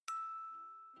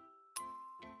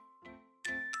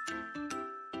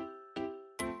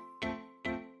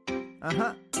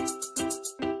I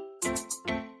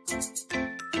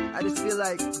just feel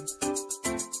like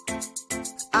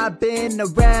I've been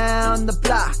around the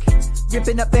block,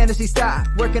 ripping up fantasy stock,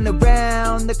 working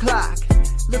around the clock.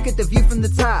 Look at the view from the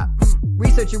top.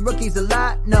 Researching rookies a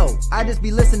lot? No, I just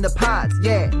be listening to pods.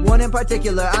 Yeah, one in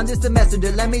particular, I'm just a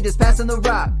messenger. Let me just pass on the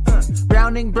rock.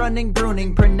 Browning, brunning,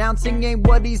 pruning, pronouncing ain't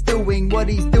what he's doing. What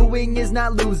he's doing is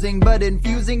not losing, but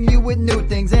infusing you with new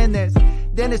things. And there's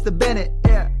Dennis the Bennett,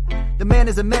 yeah. The man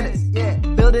is a menace, yeah.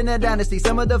 Building a dynasty,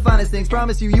 some of the finest things.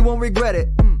 Promise you won't regret it.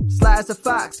 Sly as a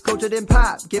fox, cultured in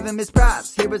pop. Give him his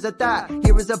props. Here is a thought,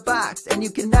 here is a box. And you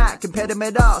cannot compare them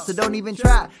at all, so don't even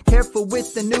try. Careful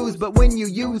with the news, but when you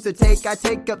use a take, I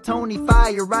take up Tony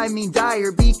Fire. I mean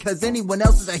Dyer, because anyone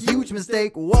else is a huge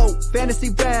mistake. Whoa, fantasy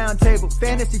round table,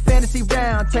 fantasy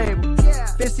round table, yeah.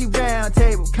 Fantasy round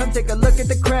table, come take a look at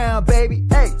the crown, baby.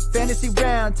 Hey, fantasy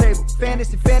round table,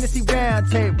 fantasy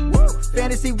round table, woo.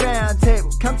 Fantasy round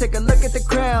table, come take a look at the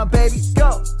crown, baby.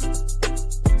 Go.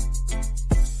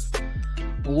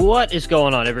 What is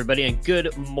going on, everybody, and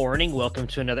good morning. Welcome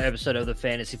to another episode of the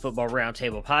Fantasy Football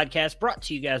Roundtable Podcast, brought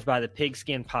to you guys by the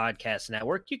Pigskin Podcast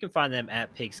Network. You can find them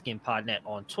at PigskinPodNet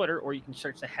on Twitter, or you can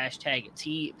search the hashtag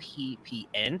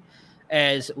TPPN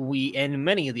as we and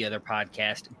many of the other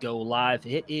podcasts go live.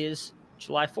 It is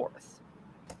July 4th.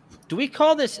 Do we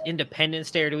call this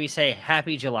Independence Day, or do we say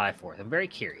Happy July 4th? I'm very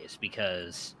curious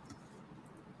because...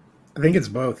 I think it's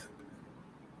both.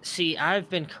 See, I've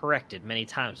been corrected many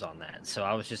times on that, so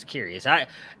I was just curious.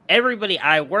 Everybody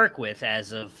I work with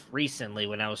as of recently,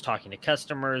 when I was talking to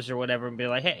customers or whatever, and be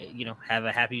like, hey, have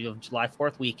a happy July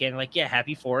 4th weekend. Like, yeah,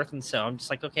 happy 4th. And so I'm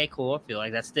just like, okay, cool. I feel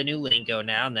like that's the new lingo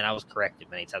now. And then I was corrected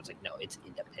many times. Like, no, it's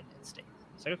Independence Day.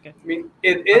 It's like, okay. I mean,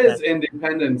 it is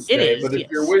Independence Day, but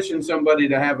if you're wishing somebody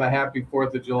to have a happy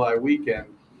 4th of July weekend,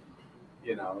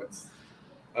 it's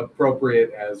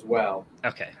appropriate as well.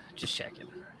 Okay, just checking.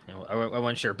 I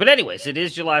wasn't sure. But anyways, it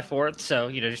is July 4th, so,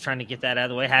 just trying to get that out of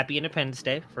the way. Happy Independence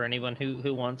Day for anyone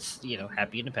who wants,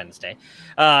 Happy Independence Day.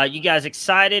 You guys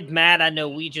excited? Matt, I know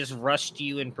we just rushed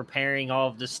you in preparing all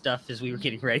of this stuff as we were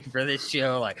getting ready for this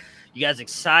show. Like, you guys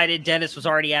excited? Dennis was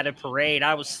already at a parade.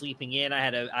 I was sleeping in. I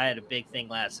had a big thing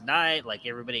last night. Like,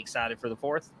 everybody excited for the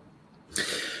 4th?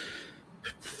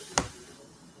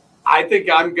 I think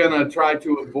I'm going to try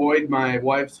to avoid my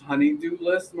wife's honey-do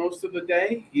list most of the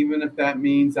day, even if that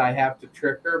means I have to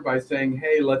trick her by saying,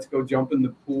 hey, let's go jump in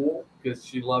the pool, because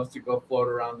she loves to go float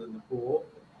around in the pool.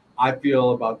 I feel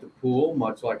about the pool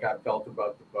much like I felt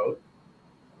about the boat.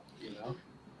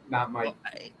 Not my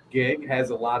gig. Has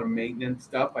a lot of maintenance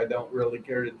stuff I don't really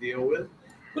care to deal with,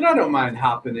 but I don't mind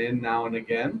hopping in now and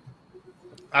again.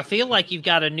 I feel like you've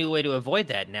got a new way to avoid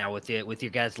that now with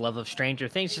your guys' love of Stranger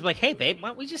Things. She's like, hey, babe, why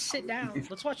don't we just sit down?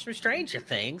 Let's watch some Stranger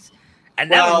Things. And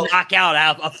that will knock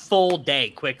out a full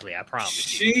day quickly, I promise.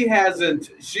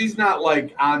 She's not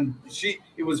like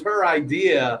it was her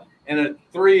idea, and at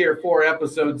 3 or 4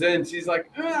 episodes in, she's like,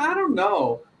 I don't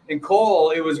know. And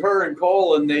it was her and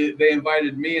Cole, and they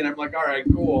invited me, and I'm like, all right,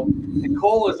 cool. And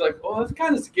Cole is like, oh, that's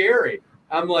kind of scary.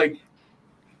 I'm like,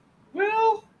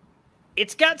 well...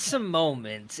 It's got some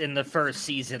moments in the first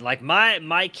season. Like,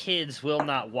 my kids will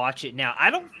not watch it now.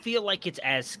 I don't feel like it's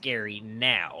as scary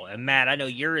now. And, Matt, I know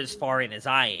you're as far in as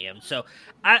I am. So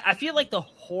I feel like the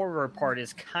horror part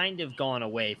has kind of gone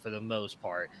away for the most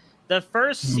part. The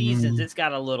first seasons, it's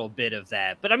got a little bit of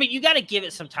that. But, I mean, you got to give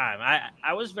it some time.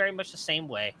 I was very much the same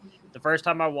way. The first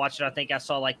time I watched it, I think I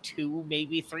saw like 2,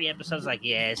 maybe 3 episodes. Like,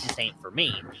 yeah, this just ain't for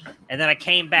me. And then I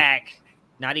came back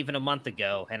not even a month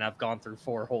ago, and I've gone through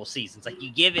 4 whole seasons. Like, you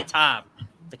give it time,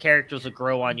 the characters will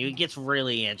grow on you. It gets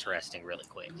really interesting really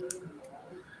quick.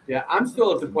 Yeah, I'm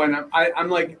still at the point. I'm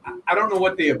like, I don't know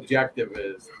what the objective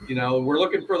is. We're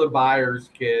looking for the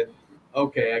buyer's kid.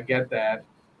 Okay, I get that.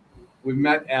 We've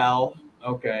met Elle.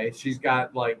 Okay, she's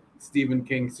got like Stephen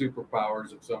King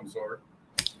superpowers of some sort.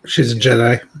 She's a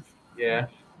Jedi. Yeah,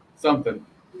 something.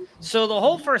 So the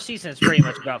whole first season is pretty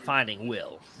much about finding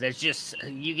Will. There's just,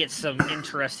 you get some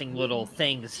interesting little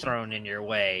things thrown in your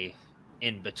way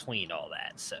in between all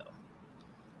that. So,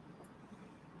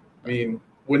 I mean,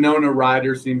 Winona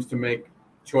Ryder seems to make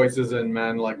choices in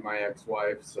men like my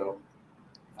ex-wife. So,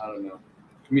 I don't know.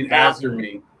 I mean, after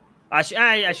me. I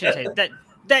should say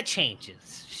that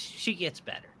changes. She gets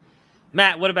better.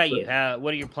 Matt, what about you?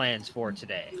 What are your plans for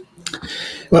today?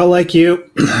 Well, like you,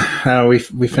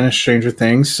 we finished Stranger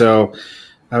Things, so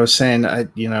I was saying,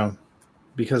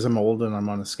 because I'm old and I'm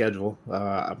on a schedule,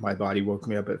 my body woke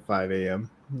me up at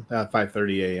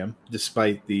 5:30 a.m.,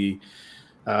 despite the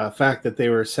fact that they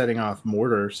were setting off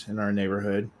mortars in our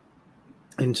neighborhood.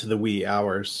 into the wee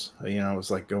hours. It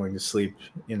was like going to sleep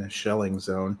in a shelling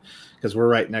zone because we're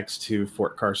right next to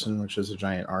Fort Carson, which is a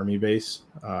giant army base.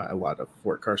 A lot of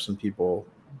Fort Carson people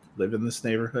live in this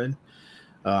neighborhood.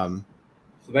 So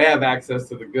they have access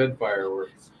to the good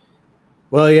fireworks.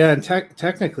 Well, yeah, and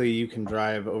technically you can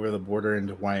drive over the border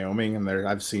into Wyoming, and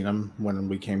I've seen them when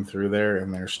we came through there,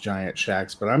 and there's giant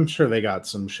shacks, but I'm sure they got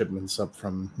some shipments up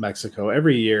from Mexico.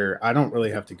 Every year, I don't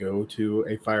really have to go to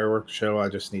a fireworks show. I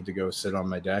just need to go sit on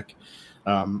my deck.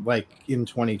 Like in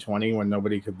 2020, when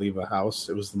nobody could leave the house,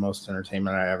 it was the most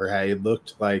entertainment I ever had. It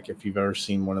looked like, if you've ever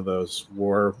seen one of those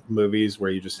war movies where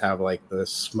you just have like the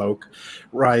smoke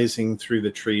rising through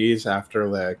the trees after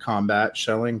the combat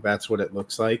shelling, that's what it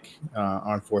looks like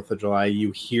on 4th of July. You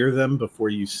hear them before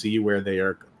you see where they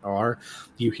are.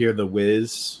 You hear the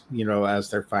whiz,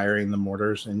 as they're firing the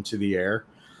mortars into the air.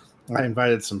 I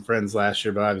invited some friends last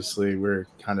year, but obviously we're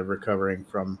kind of recovering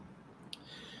from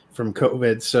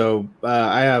COVID. So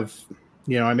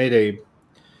I made a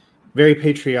very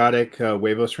patriotic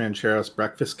huevos rancheros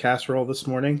breakfast casserole this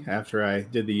morning after I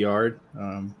did the yard.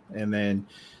 And then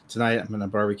tonight I'm going to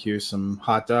barbecue some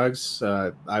hot dogs.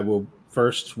 I will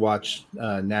first watch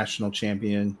national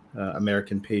champion,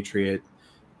 American patriot,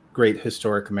 great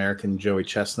historic American Joey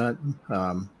Chestnut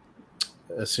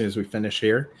as soon as we finish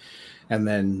here. And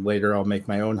then later I'll make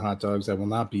my own hot dogs. I will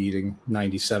not be eating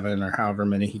 97 or however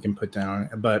many he can put down.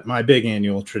 But my big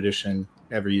annual tradition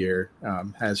every year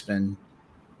has been,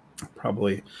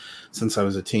 probably since I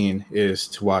was a teen, is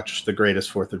to watch the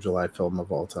greatest 4th of July film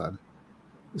of all time,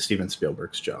 Steven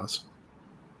Spielberg's Jaws.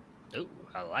 Oh,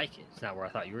 I like it. It's not where I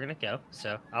thought you were going to go.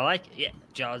 So I like it. Yeah,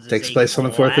 Jaws takes place on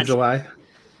the 4th of July.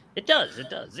 It does.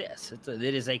 Yes. It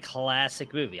is a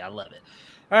classic movie. I love it.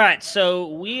 All right, so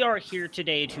we are here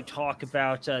today to talk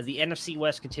about the NFC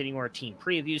West, continuing our team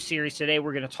preview series. Today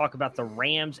we're going to talk about the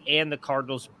Rams and the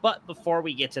Cardinals, but before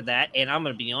we get to that, and I'm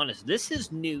going to be honest, this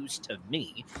is news to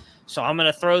me, so I'm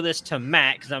going to throw this to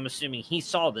Matt because I'm assuming he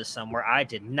saw this somewhere. I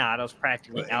did not. I was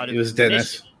practically out of commission. It was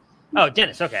Dennis. Oh,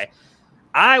 Dennis, okay.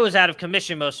 I was out of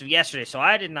commission most of yesterday, so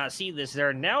I did not see this. There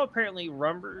are now apparently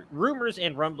rumors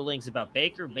and rumblings about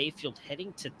Baker Mayfield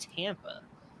heading to Tampa.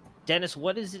 Dennis,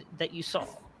 what is it that you saw?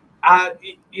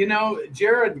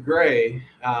 Jared Gray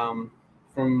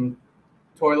from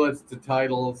Toilets to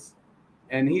Titles,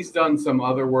 and he's done some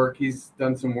other work. He's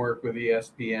done some work with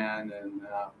ESPN and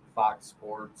Fox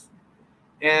Sports.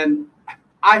 And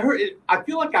I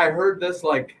feel like I heard this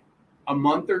like a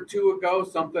month or two ago,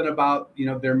 something about,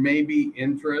 there may be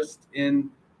interest in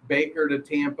Baker to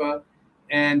Tampa.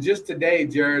 And just today,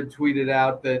 Jared tweeted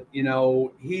out that,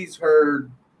 he's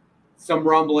heard some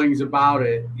rumblings about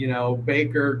it,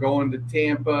 Baker going to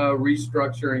Tampa,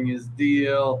 restructuring his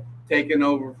deal, taking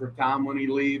over for Tom when he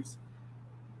leaves.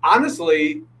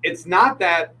 Honestly, it's not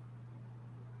that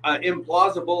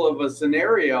implausible of a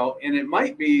scenario, and it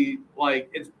might be like,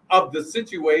 it's of the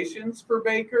situations for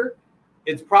Baker,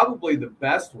 it's probably the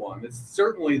best one. It's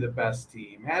certainly the best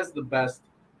team, has the best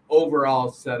overall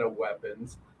set of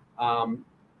weapons.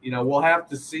 We'll have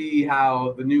to see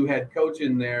how the new head coach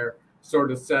in there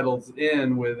sort of settles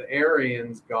in with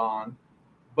Arians gone.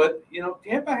 But,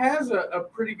 Tampa has a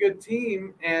pretty good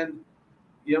team, and,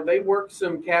 they worked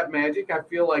some cap magic. I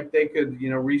feel like they could,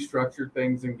 restructure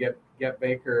things and get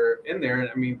Baker in there. And,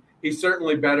 I mean, he's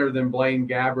certainly better than Blaine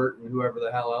Gabbert and whoever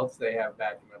the hell else they have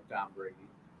backing up Tom Brady.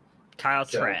 Kyle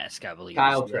Trask, I believe.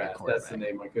 Kyle Trask, that's the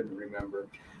name I couldn't remember.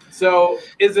 So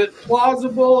is it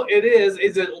plausible? It is.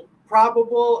 Is it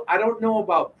probable? I don't know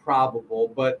about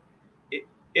probable, but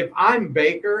if I'm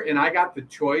Baker and I got the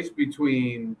choice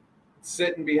between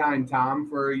sitting behind Tom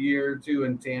for a year or two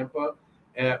in Tampa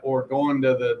or going to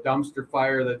the dumpster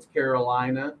fire that's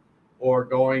Carolina or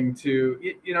going to,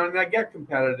 and I get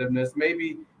competitiveness.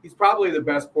 Maybe he's probably the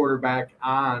best quarterback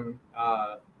on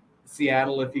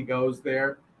Seattle if he goes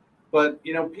there. But,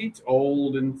 Pete's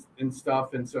old and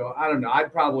stuff. And so, I don't know.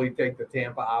 I'd probably take the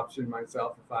Tampa option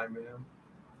myself if I'm him.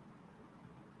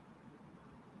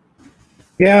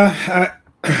 Yeah,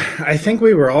 I think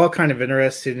we were all kind of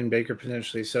interested in Baker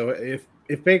potentially. So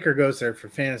if Baker goes there for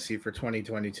fantasy for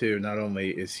 2022, not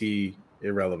only is he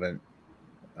irrelevant,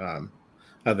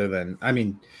 other than,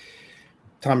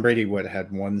 Tom Brady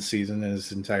had one season in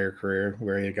his entire career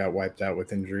where he got wiped out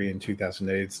with injury in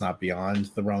 2008. It's not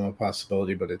beyond the realm of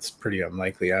possibility, but it's pretty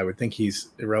unlikely. I would think he's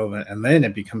irrelevant. And then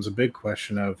it becomes a big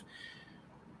question of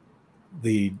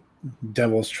the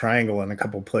Devil's Triangle in a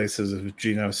couple places of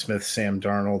Geno Smith, Sam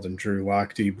Darnold, and Drew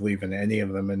Lock. Do you believe in any of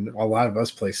them? And a lot of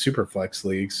us play Superflex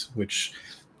leagues, which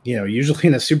usually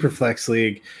in a super flex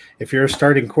league, if you're a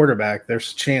starting quarterback,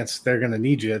 there's a chance they're going to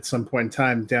need you at some point in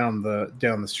time down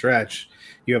the stretch.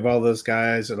 You have all those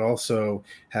guys. It also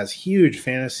has huge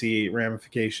fantasy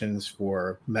ramifications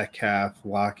for Metcalf,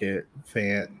 Lockett,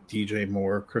 Fant, DJ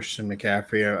Moore, Christian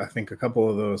McCaffrey. I think a couple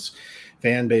of those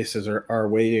fan bases are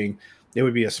waiting. It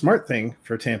would be a smart thing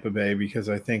for Tampa Bay, because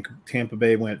I think Tampa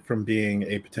Bay went from being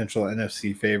a potential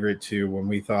NFC favorite to, when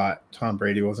we thought Tom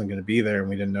Brady wasn't going to be there and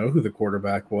we didn't know who the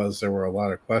quarterback was, there were a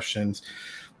lot of questions.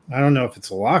 I don't know if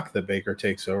it's a lock that Baker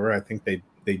takes over. I think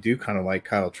they do kind of like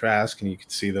Kyle Trask, and you could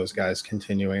see those guys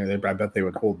continuing. I bet they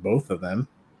would hold both of them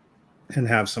and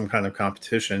have some kind of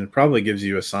competition. It probably gives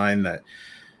you a sign that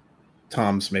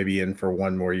Tom's maybe in for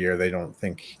one more year. They don't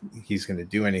think he's going to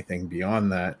do anything beyond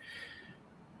that.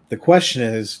 The question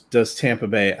is, does Tampa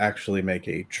Bay actually make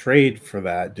a trade for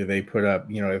that? Do they put up,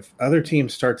 if other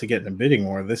teams start to get in a bidding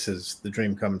war, this is the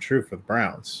dream come true for the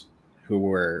Browns, who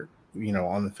were,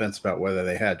 on the fence about whether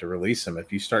they had to release him.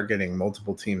 If you start getting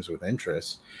multiple teams with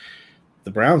interest,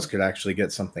 the Browns could actually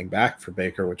get something back for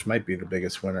Baker, which might be the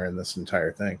biggest winner in this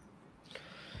entire thing.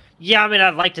 Yeah, I mean,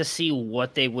 I'd like to see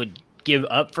what they would give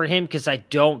up for him, because I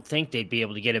don't think they'd be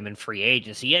able to get him in free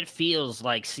agency. It feels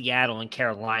like Seattle and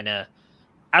Carolina,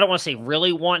 I don't want to say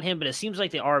really want him, but it seems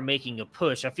like they are making a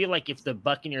push. I feel like if the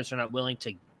Buccaneers are not willing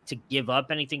to give up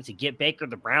anything to get Baker,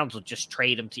 the Browns will just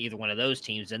trade him to either one of those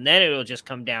teams. And then it'll just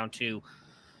come down to,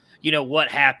 what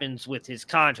happens with his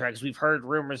contracts. We've heard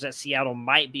rumors that Seattle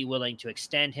might be willing to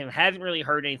extend him. Haven't really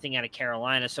heard anything out of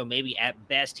Carolina. So maybe at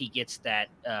best he gets that,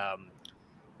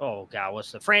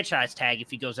 what's the franchise tag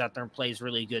if he goes out there and plays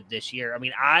really good this year. I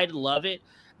mean, I'd love it.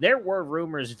 There were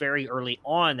rumors very early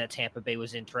on that Tampa Bay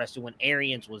was interested when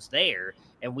Arians was there.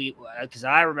 And because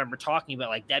I remember talking about,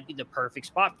 like, that'd be the perfect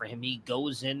spot for him. He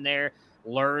goes in there,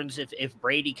 learns if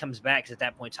Brady comes back, because at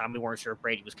that point in time, we weren't sure if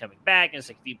Brady was coming back. And it's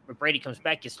like, if Brady comes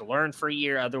back, gets to learn for a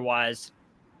year. Otherwise,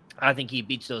 I think he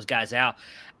beats those guys out.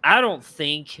 I don't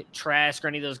think Trask or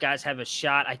any of those guys have a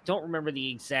shot. I don't remember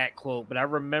the exact quote, but I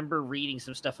remember reading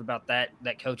some stuff about that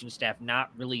coaching staff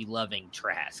not really loving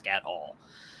Trask at all.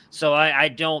 So I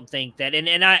don't think that,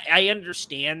 and I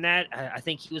understand that. I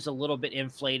think he was a little bit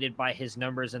inflated by his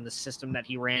numbers and the system that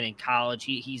he ran in college.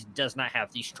 He does not have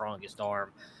the strongest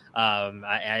arm.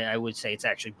 I would say it's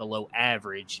actually below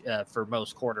average for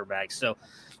most quarterbacks. So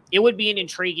it would be an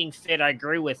intriguing fit. I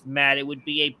agree with Matt. It would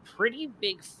be a pretty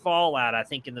big fallout, I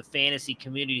think, in the fantasy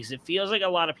communities. It feels like a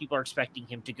lot of people are expecting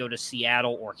him to go to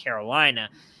Seattle or Carolina.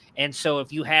 And so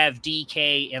if you have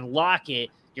DK and Lockett,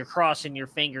 you're crossing your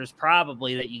fingers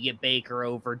probably that you get Baker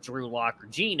over Drew Lock or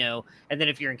Geno. And then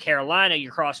if you're in Carolina,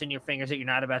 you're crossing your fingers that you're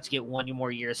not about to get one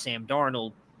more year of Sam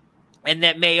Darnold. And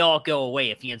that may all go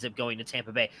away if he ends up going to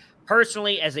Tampa Bay.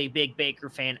 Personally, as a big Baker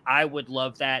fan, I would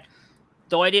love that.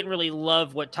 Though I didn't really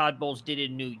love what Todd Bowles did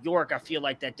in New York, I feel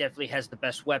like that definitely has the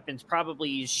best weapons. Probably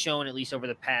he's shown, at least over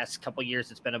the past couple of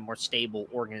years, it's been a more stable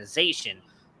organization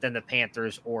than the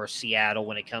Panthers or Seattle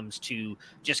when it comes to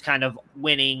just kind of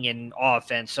winning and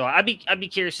offense. So I'd be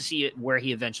curious to see where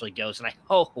he eventually goes, and I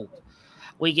hope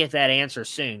we get that answer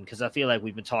soon, because I feel like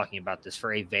we've been talking about this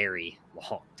for a very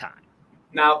long time.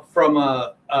 Now, from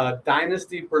a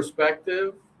dynasty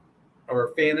perspective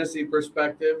or fantasy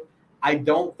perspective, I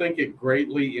don't think it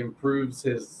greatly improves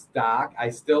his stock.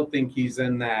 I still think he's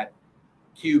in that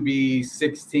QB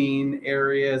 16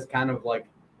 area, is kind of like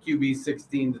QB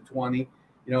 16 to 20.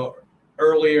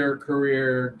 Earlier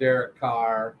career Derek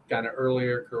Carr, kind of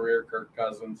earlier career Kirk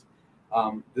Cousins.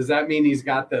 Does that mean he's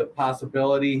got the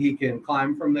possibility he can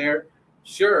climb from there?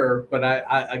 Sure, but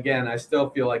I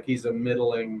still feel like he's a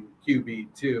middling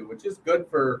QB2, which is good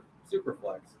for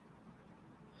Superflex.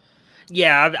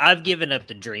 Yeah, I've given up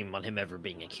the dream on him ever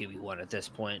being a QB1 at this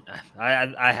point.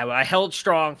 I held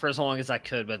strong for as long as I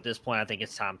could, but at this point, I think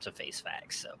it's time to face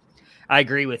facts. So I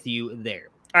agree with you there.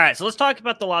 All right, so let's talk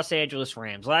about the Los Angeles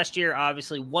Rams. Last year,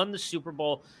 obviously, won the Super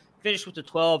Bowl, finished with a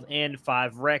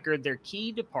 12-5 record. Their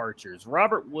key departures: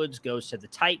 Robert Woods goes to the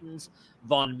Titans,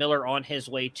 Von Miller on his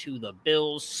way to the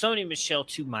Bills, Sony Michel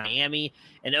to Miami,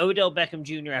 and Odell Beckham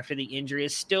Jr. after the injury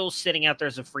is still sitting out there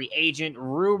as a free agent.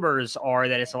 Rumors are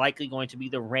that it's likely going to be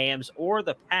the Rams or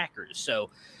the Packers. So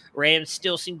Rams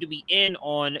still seem to be in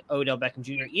on Odell Beckham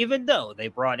Jr., even though they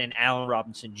brought in Allen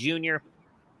Robinson Jr.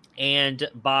 and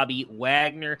Bobby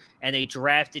Wagner, and they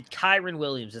drafted Kyren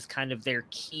Williams as kind of their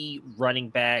key running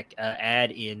back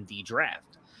add in the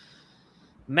draft.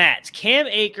 Matt, Cam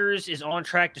Akers is on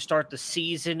track to start the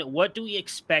season. What do we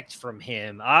expect from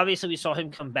him? Obviously, we saw him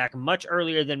come back much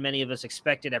earlier than many of us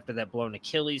expected after that blown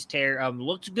Achilles tear.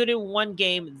 Looked good in one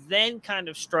game, then kind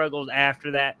of struggled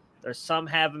after that. There's some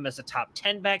have him as a top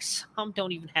 10 back. Some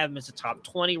don't even have him as a top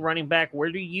 20 running back.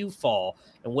 Where do you fall?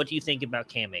 And what do you think about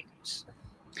Cam Akers?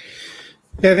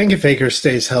 Yeah, I think if Akers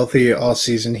stays healthy all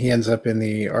season, he ends up in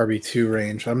the RB2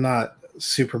 range. I'm not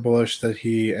super bullish that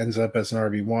he ends up as an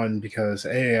RB1 because,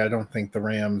 I don't think the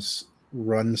Rams'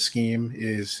 run scheme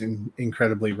is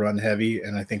incredibly run heavy.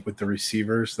 And I think with the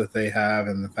receivers that they have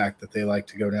and the fact that they like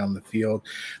to go down the field,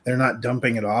 they're not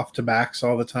dumping it off to backs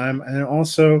all the time. And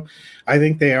also, I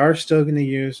think they are still going to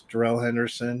use Darrell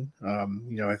Henderson.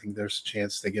 I think there's a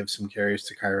chance they give some carries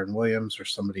to Kyren Williams or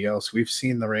somebody else. We've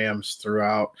seen the Rams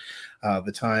throughout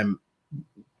the time.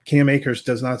 Cam Akers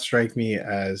does not strike me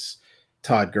as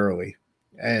Todd Gurley.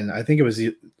 And I think it was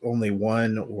only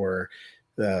one or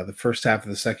the first half of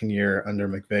the second year under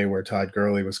McVay where Todd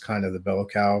Gurley was kind of the bell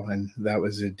cow, and that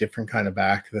was a different kind of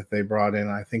back that they brought in.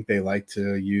 I think they like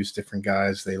to use different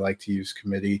guys. They like to use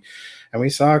committee. And we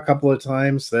saw a couple of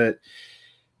times that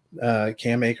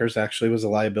Cam Akers actually was a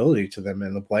liability to them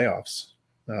in the playoffs.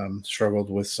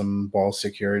 Struggled with some ball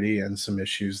security and some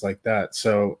issues like that.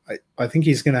 So I think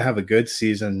he's going to have a good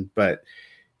season, but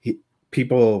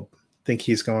people think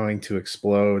he's going to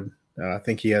explode. I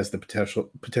think he has the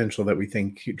potential that we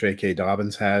think J.K.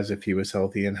 Dobbins has if he was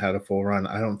healthy and had a full run.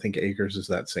 I don't think Akers is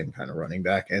that same kind of running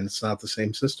back, and it's not the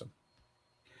same system.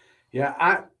 Yeah,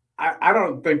 I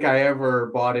don't think I ever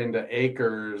bought into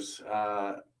Akers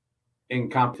in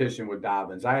competition with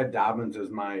Dobbins. I had Dobbins as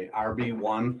my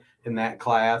RB1 in that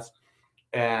class.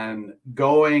 And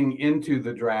going into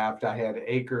the draft, I had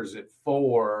Akers at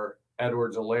 4,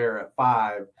 Edwards-Helaire at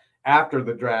 5. After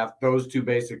the draft, those two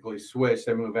basically switched.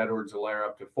 They moved Edwards-Helaire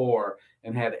up to 4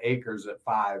 and had Akers at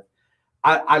 5.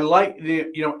 I like,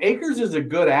 Akers is a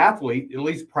good athlete. At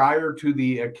least prior to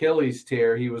the Achilles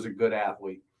tear, he was a good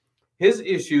athlete. His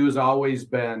issue has always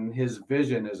been his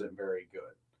vision isn't very good.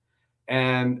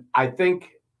 And I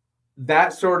think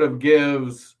that sort of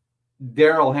gives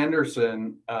Darrell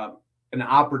Henderson an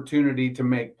opportunity to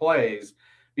make plays,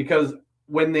 because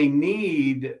when they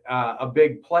need a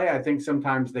big play, I think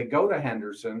sometimes they go to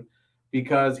Henderson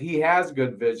because he has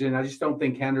good vision. I just don't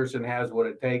think Henderson has what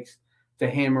it takes to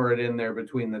hammer it in there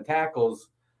between the tackles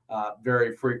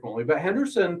very frequently. But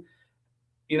Henderson,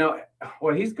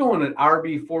 he's going at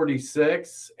RB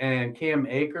 46 and Cam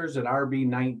Akers at RB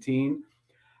 19.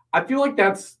 I feel like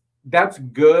that's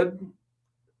good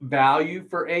value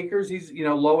for Akers. He's,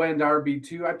 low end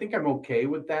RB2. I think I'm okay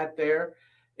with that there.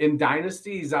 In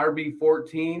Dynasty, he's RB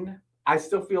 14. I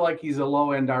still feel like he's a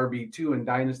low end RB2 in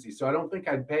Dynasty. So I don't think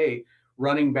I'd pay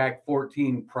running back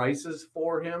 14 prices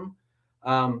for him.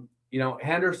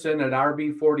 Henderson at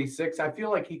RB 46, I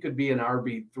feel like he could be an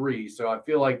RB3. So I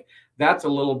feel like that's a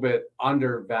little bit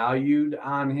undervalued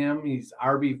on him. He's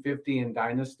RB 50 in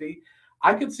Dynasty.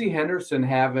 I could see Henderson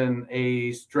having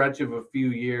a stretch of a few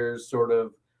years sort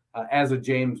of as a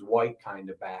James White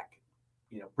kind of back,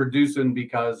 producing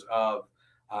because of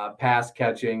pass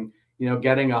catching,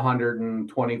 getting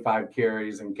 125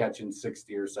 carries and catching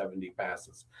 60 or 70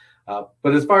 passes.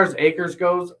 But as far as Akers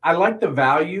goes, I like the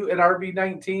value at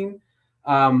RB19.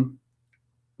 ADP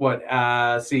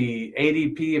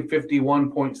of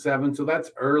 51.7. So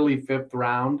that's early 5th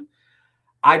round.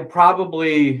 I'd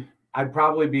probably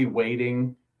be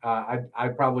waiting.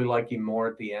 I'd probably like him more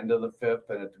at the end of the 5th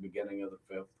than at the beginning of the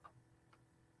 5th.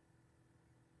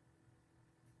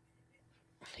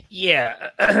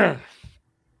 Yeah.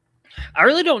 I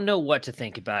really don't know what to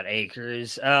think about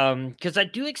Akers because I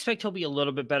do expect he'll be a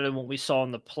little bit better than what we saw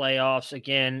in the playoffs.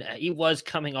 Again, he was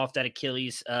coming off that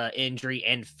Achilles injury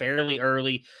and fairly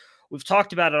early. We've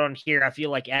talked about it on here, I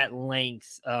feel like, at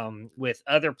length with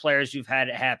other players who've had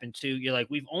it happen too. You're like,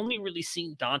 we've only really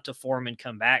seen Donta Foreman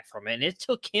come back from it, and it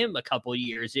took him a couple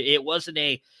years. It wasn't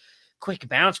a quick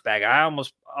bounce back. I'm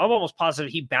almost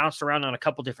positive he bounced around on a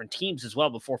couple different teams as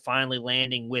well before finally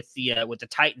landing with the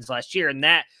Titans last year. And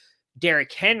that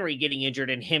Derrick Henry getting injured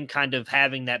and him kind of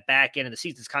having that back end of the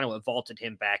season is kind of what vaulted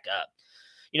him back up.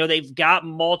 They've got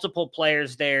multiple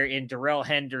players there in Darrell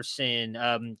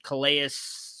Henderson, Calais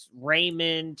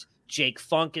Raymond, Jake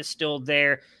Funk is still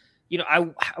there.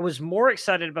 I was more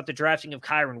excited about the drafting of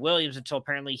Kyren Williams until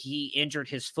apparently he injured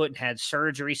his foot and had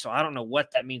surgery. So I don't know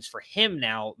what that means for him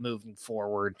now moving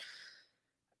forward.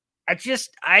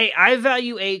 I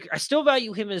value I still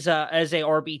value him as a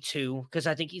RB2 because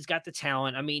I think he's got the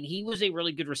talent. I mean, he was a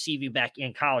really good receiving back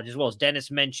in college as well. As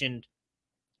Dennis mentioned,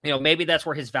 maybe that's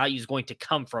where his value is going to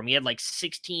come from. He had like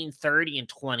 16, 30, and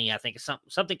 20, I think,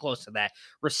 something close to that,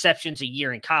 receptions a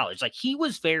year in college. Like, he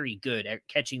was very good at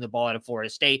catching the ball out of Florida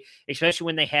State, especially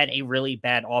when they had a really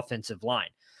bad offensive line.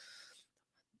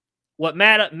 what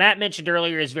Matt mentioned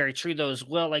earlier is very true, though, as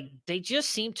well. Like, they just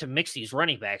seem to mix these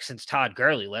running backs since Todd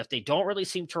Gurley left. They don't really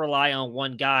seem to rely on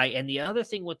one guy. And the other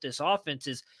thing with this offense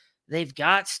is they've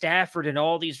got Stafford and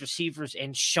all these receivers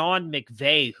and Sean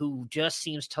McVay, who just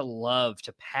seems to love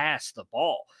to pass the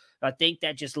ball. I think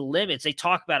that just limits. They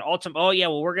talk about oh, yeah,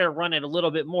 well, we're going to run it a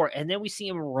little bit more. And then we see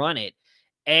him run it.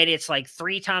 And it's like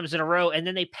 3 times in a row. And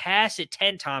then they pass it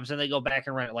 10 times and they go back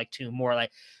and run it like 2 more. Like,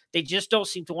 they just don't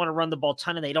seem to want to run the ball a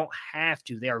ton, and they don't have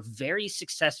to. They are very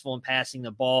successful in passing the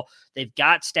ball. They've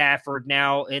got Stafford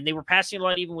now, and they were passing a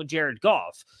lot even with Jared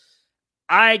Goff.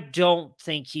 I don't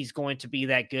think he's going to be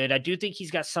that good. I do think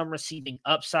he's got some receiving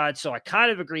upside, so I kind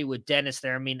of agree with Dennis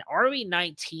there. I mean,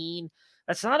 RB19,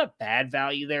 that's not a bad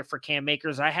value there for Cam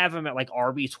Akers. I have him at like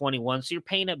RB21, so you're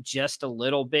paying up just a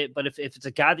little bit, but if it's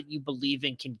a guy that you believe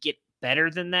in can get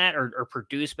better than that or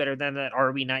produce better than that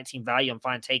RB19 value, I'm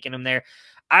fine taking him there.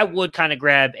 I would kind of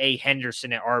grab a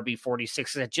Henderson at RB46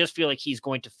 because I just feel like he's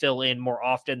going to fill in more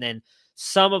often than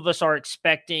some of us are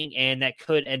expecting, and that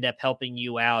could end up helping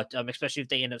you out, especially if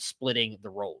they end up splitting the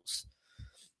roles.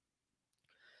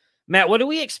 Matt, what do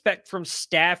we expect from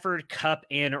Stafford, Kupp,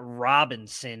 and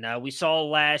Robinson? We saw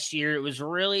last year it was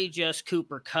really just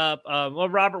Cooper Kupp.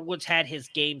 Robert Woods had his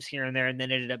games here and there and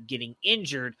then ended up getting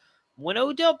injured. When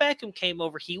Odell Beckham came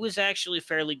over, he was actually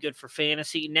fairly good for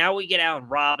fantasy. Now we get Allen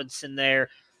Robinson there.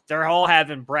 They're all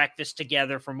having breakfast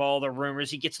together from all the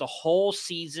rumors. He gets the whole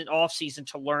off season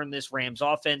to learn this Rams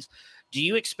offense. Do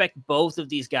you expect both of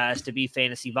these guys to be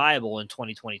fantasy viable in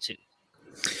 2022?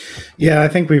 Yeah, I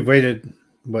think we've waited.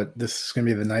 This is going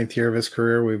to be the 9th year of his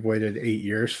career. We've waited 8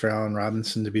 years for Allen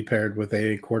Robinson to be paired with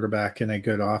a quarterback and a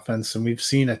good offense. And we've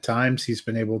seen at times he's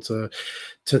been able to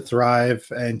thrive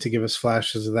and to give us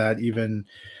flashes of that even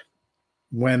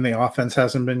when the offense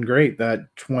hasn't been great. That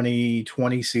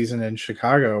 2020 season in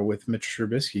Chicago with Mitch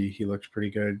Trubisky, he looked pretty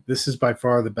good. This is by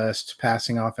far the best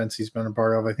passing offense he's been a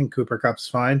part of. I think Cooper Kupp's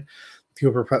fine.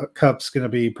 Cooper Kupp's going to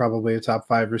be probably a top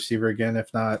 5 receiver again,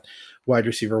 if not wide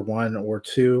receiver 1 or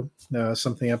 2,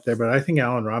 something up there. But I think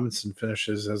Allen Robinson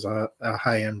finishes as a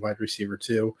high-end wide receiver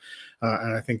 2.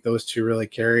 And I think those two really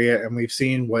carry it. And we've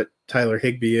seen what Tyler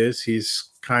Higbee is. He's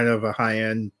kind of a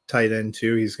high-end tight end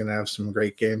too. He's going to have some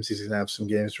great games. He's going to have some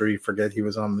games where you forget he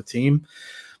was on the team.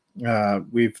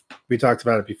 We talked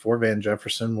about it before. Van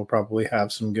Jefferson will probably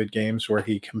have some good games where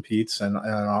he competes and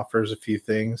offers a few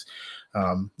things.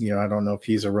 I don't know if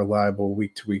he's a reliable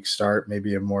week-to-week start,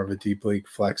 maybe a more of a deep league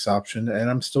flex option. And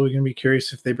I'm still going to be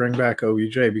curious if they bring back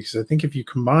OBJ, because I think if you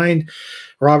combined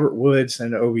Robert Woods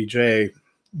and OBJ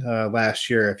last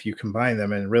year, if you combine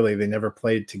them, and really they never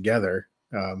played together.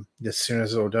 As soon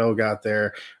as Odell got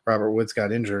there, Robert Woods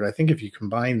got injured. I think if you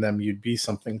combine them, you'd be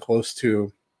something close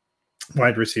to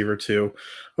wide receiver 2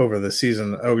 over the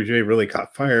season. OBJ really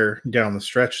caught fire down the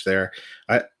stretch there.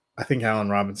 I think Allen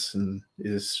Robinson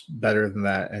is better than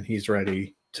that, and he's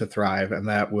ready to thrive, and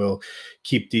that will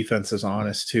keep defenses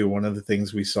honest too. One of the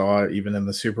things we saw even in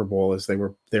the Super Bowl is they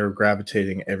were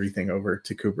gravitating everything over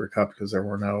to Cooper Kupp because there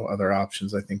were no other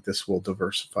options. I think this will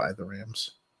diversify the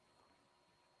Rams.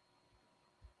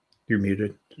 You're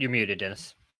muted. You're muted,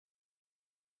 Dennis.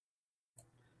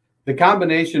 The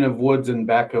combination of Woods and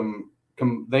Beckham,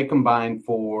 they combined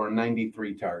for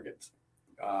 93 targets.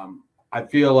 I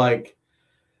feel like,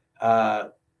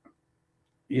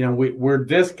 we're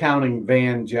discounting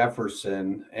Van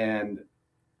Jefferson, and,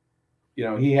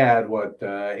 he had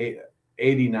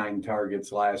 89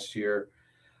 targets last year.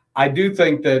 I do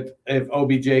think that if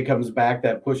OBJ comes back,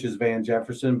 that pushes Van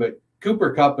Jefferson, but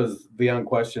Cooper Kupp is the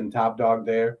unquestioned top dog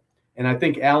there. And I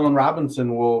think Allen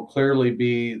Robinson will clearly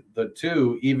be the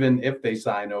 2, even if they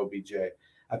sign OBJ.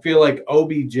 I feel like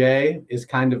OBJ is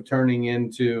kind of turning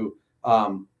into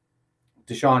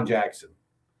Deshaun Jackson.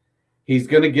 He's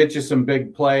going to get you some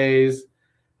big plays.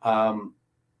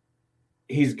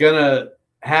 He's going to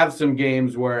have some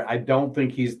games where I don't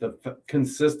think he's the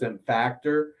consistent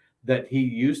factor that he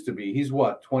used to be. He's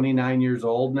 29 years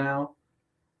old now?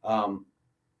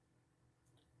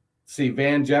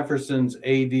 Van Jefferson's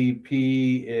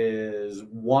ADP is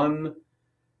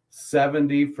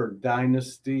 170 for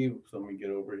Dynasty. Let me get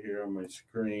over here on my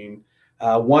screen.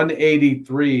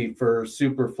 183 for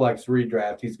Superflex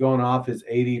redraft. He's going off his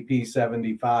ADP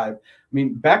 75. I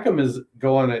mean, Beckham is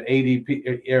going at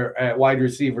ADP at wide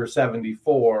receiver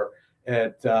 74.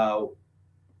 At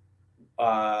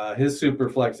his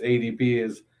Superflex ADP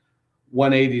is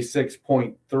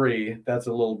 186.3. That's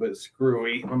a little bit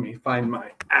screwy. Let me find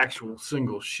my actual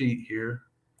single sheet here.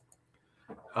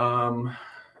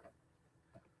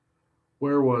 Where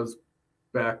was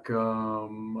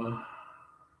Beckham?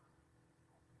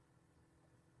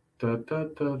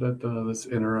 This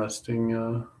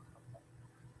interesting.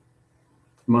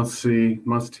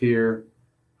 Must hear.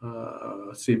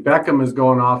 See, Beckham is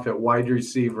going off at wide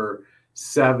receiver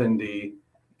 70,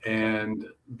 and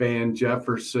Van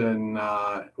Jefferson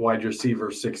wide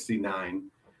receiver 69.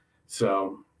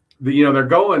 So, they're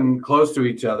going close to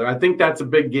each other. I think that's a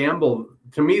big gamble.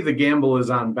 To me, the gamble is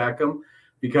on Beckham,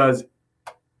 because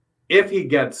if he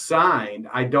gets signed,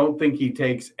 I don't think he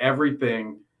takes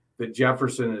everything that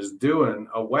Jefferson is doing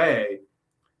away.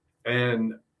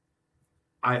 And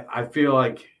I feel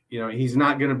like, he's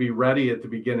not going to be ready at the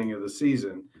beginning of the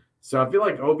season. So I feel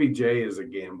like OBJ is a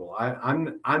gamble.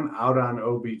 I'm out on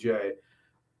OBJ.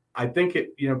 I think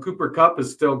Cooper Kupp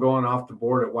is still going off the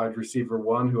board at wide receiver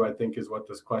 1, who I think is what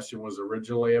this question was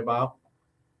originally about.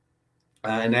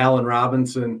 And Allen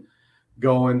Robinson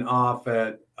going off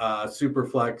at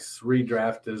Superflex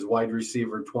redraft as wide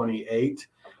receiver 28.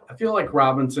 I feel like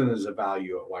Robinson is a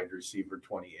value at wide receiver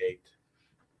 28,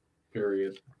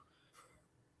 period.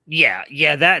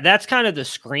 Yeah, that's kind of the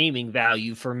screaming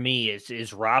value for me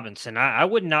is Robinson. I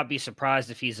would not be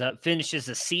surprised if finishes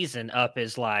the season up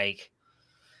as like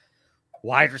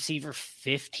wide receiver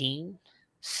 15,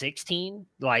 16.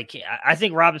 Like, I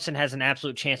think Robinson has an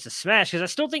absolute chance to smash, because I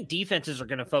still think defenses are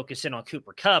going to focus in on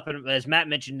Cooper Kupp. And as Matt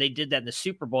mentioned, they did that in the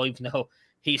Super Bowl, even though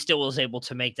he still was able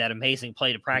to make that amazing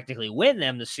play to practically win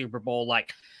them the Super Bowl.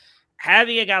 Like,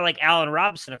 having a guy like Allen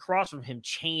Robinson across from him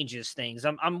changes things.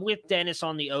 I'm with Dennis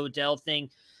on the Odell thing.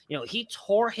 He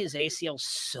tore his ACL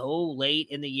so late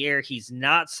in the year. He's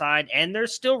not signed, and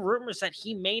there's still rumors that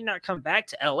he may not come back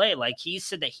to LA. Like, he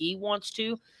said that he wants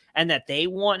to and that they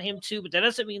want him to, but that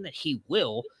doesn't mean that he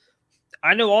will.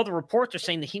 I know all the reports are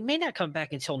saying that he may not come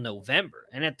back until November.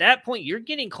 And at that point, you're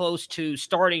getting close to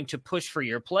starting to push for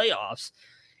your playoffs.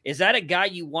 Is that a guy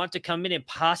you want to come in and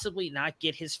possibly not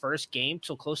get his first game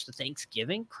till close to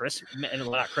Thanksgiving?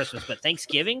 Not Christmas, but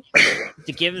Thanksgiving,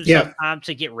 to give him some time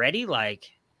to get ready?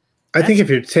 I think if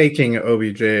you're taking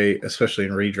OBJ, especially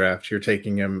in redraft, you're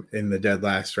taking him in the dead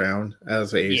last round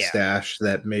as a stash,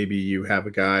 that maybe you have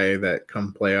a guy that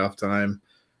come playoff time,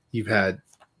 you've had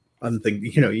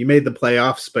you made the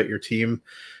playoffs, but your team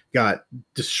got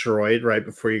destroyed right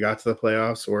before you got to the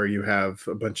playoffs, or you have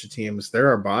a bunch of teams, there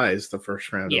are buys the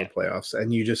first round of the playoffs,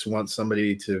 and you just want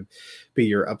somebody to be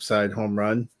your upside home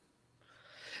run.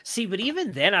 See, but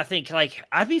even then, I think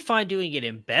I'd be fine doing it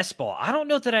in best ball. I don't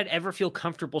know that I'd ever feel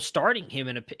comfortable starting him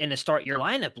in a start your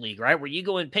lineup league, right? Where you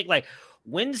go and pick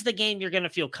when's the game you're going to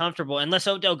feel comfortable, unless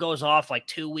Odell goes off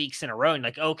 2 weeks in a row and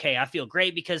okay, I feel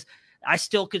great, because I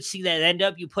still could see that end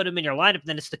up. You put him in your lineup,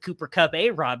 then it's the Cooper Kupp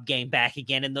A-Rob game back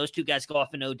again, and those two guys go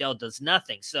off and Odell does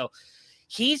nothing. So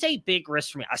he's a big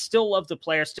risk for me. I still love the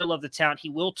player, still love the talent.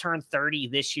 He will turn 30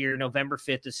 this year. November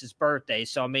 5th is his birthday.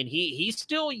 So, I mean, he's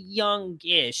still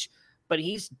young-ish, but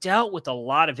he's dealt with a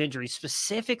lot of injuries,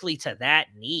 specifically to that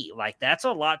knee. That's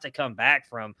a lot to come back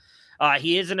from.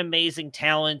 He is an amazing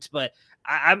talent, but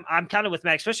I'm kind of with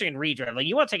Max, especially in redraft.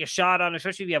 You want to take a shot on,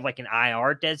 especially if you have an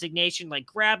IR designation,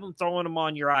 grab him, throwing him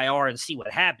on your IR and see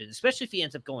what happens, especially if he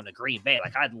ends up going to Green Bay.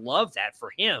 I'd love that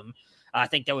for him. I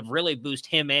think that would really boost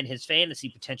him and his fantasy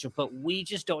potential, but we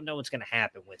just don't know what's going to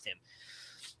happen with him.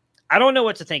 I don't know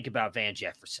what to think about Van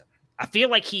Jefferson. I feel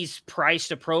like he's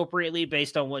priced appropriately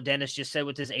based on what Dennis just said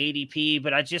with his ADP,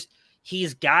 but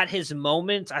he's got his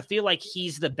moments. I feel like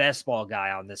he's the best ball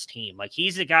guy on this team.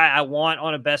 He's the guy I want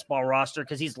on a best ball roster,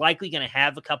 because he's likely going to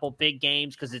have a couple big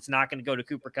games, because it's not going to go to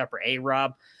Cooper Kupp or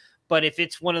A-Rob. But if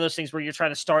it's one of those things where you're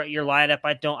trying to start your lineup,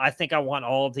 I think I want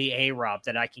all of the A-Rob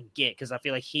that I can get, because I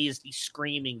feel like he is the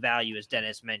screaming value, as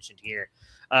Dennis mentioned here,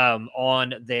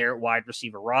 on their wide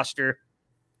receiver roster.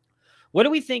 What are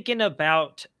we thinking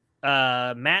about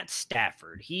Matt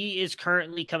Stafford? He is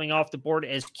currently coming off the board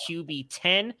as QB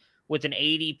 10 with an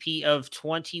ADP of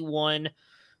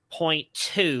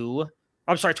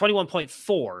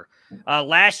 21.4.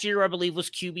 Last year, I believe, was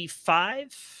QB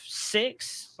 5,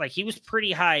 6. He was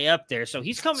pretty high up there. So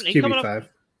he's coming up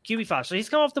QB 5. So he's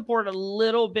come off the board a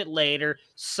little bit later,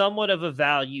 somewhat of a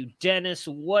value. Dennis,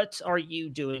 what are you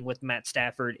doing with Matt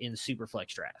Stafford in Superflex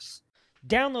drafts?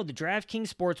 Download the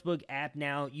DraftKings Sportsbook app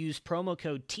now. Use promo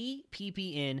code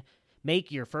TPPN.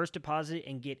 Make your first deposit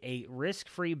and get a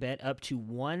risk-free bet up to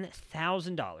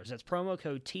 $1,000. That's promo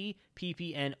code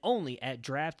TPPN only at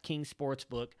DraftKings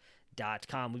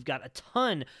Sportsbook.com. We've got a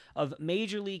ton of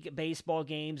Major League Baseball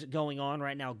games going on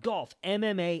right now. Golf,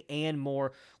 MMA, and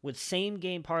more, with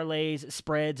same-game parlays,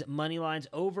 spreads, money lines,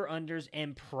 over-unders,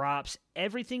 and props.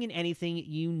 Everything and anything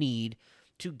you need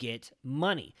to get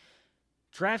money.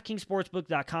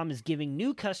 DraftKingsSportsbook.com is giving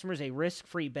new customers a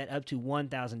risk-free bet up to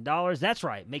 $1,000. That's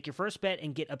right. Make your first bet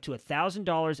and get up to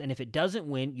 $1,000, and if it doesn't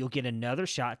win, you'll get another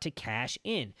shot to cash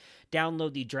in.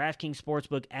 Download the DraftKings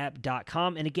Sportsbook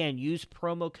app.com, and again, use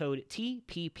promo code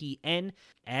TPPN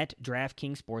at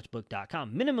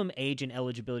DraftKingsSportsbook.com. Minimum age and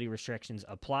eligibility restrictions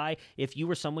apply. If you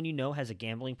or someone you know has a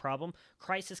gambling problem,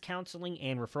 crisis counseling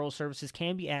and referral services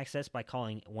can be accessed by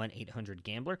calling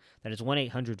 1-800-GAMBLER. That is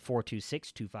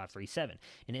 1-800-426-2537.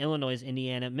 In Illinois,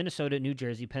 Indiana, Minnesota, New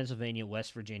Jersey, Pennsylvania,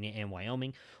 West Virginia, and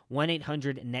Wyoming.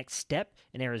 1-800-NEXT-STEP.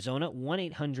 In Arizona,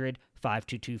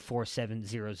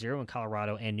 1-800-522-4700. In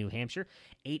Colorado and New Hampshire,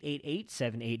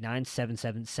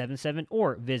 888-789-7777.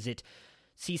 Or visit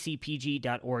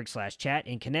ccpg.org/chat.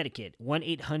 In Connecticut,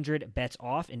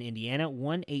 1-800-BETS-OFF. In Indiana,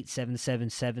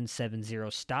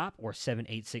 1-877-770-STOP or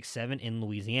 7867 in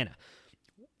Louisiana.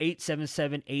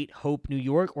 877-8-HOPE New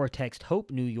York, or text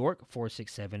HOPE New York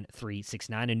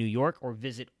 467-369 in New York, or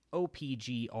visit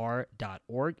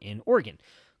opgr.org in Oregon.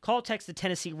 Call, text the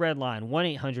Tennessee Red Line,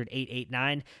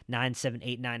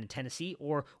 1-800-889-9789 in Tennessee,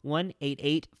 or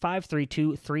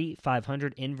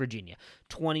 1-888-532-3500 in Virginia.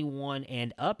 21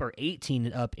 and up, or 18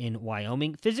 and up in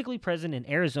Wyoming. Physically present in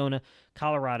Arizona,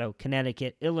 Colorado,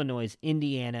 Connecticut, Illinois,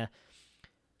 Indiana,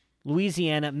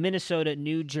 Louisiana, Minnesota,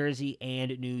 New Jersey,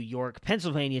 and New York.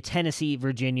 Pennsylvania, Tennessee,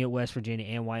 Virginia, West Virginia,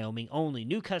 and Wyoming only.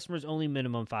 New customers only.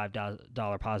 Minimum $5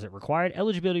 deposit required.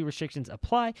 Eligibility restrictions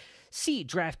apply. See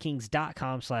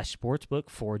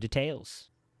DraftKings.com/sportsbook for details.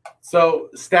 So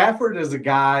Stafford is a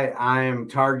guy I am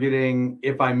targeting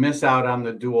if I miss out on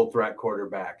the dual threat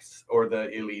quarterbacks or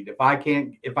the elite. If I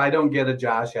don't get a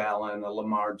Josh Allen, a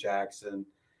Lamar Jackson,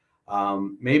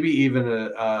 maybe even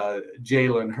a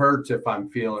Jalen Hurts if I'm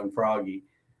feeling froggy.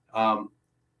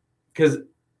 Because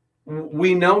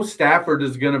we know Stafford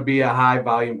is going to be a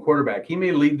high-volume quarterback. He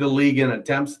may lead the league in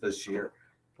attempts this year.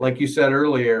 Like you said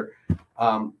earlier,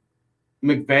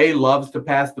 McVay loves to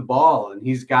pass the ball, and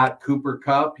he's got Cooper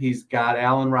Kupp, he's got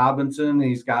Allen Robinson,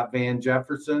 he's got Van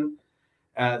Jefferson.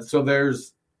 So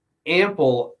there's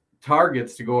ample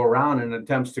targets to go around and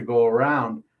attempts to go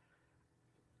around.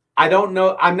 I don't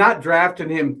know. I'm not drafting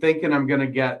him thinking I'm going to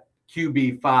get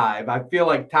QB5. I feel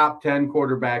like top 10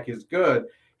 quarterback is good.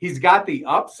 He's got the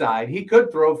upside. He could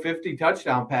throw 50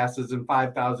 touchdown passes and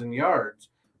 5,000 yards,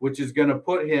 which is going to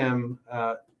put him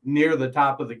near the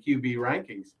top of the QB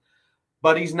rankings.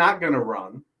 But he's not going to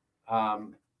run.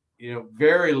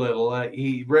 Very little.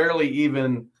 He rarely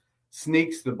even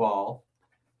sneaks the ball.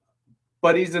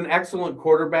 But he's an excellent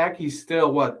quarterback. He's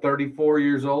still, 34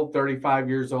 years old, 35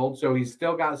 years old. So he's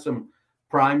still got some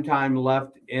prime time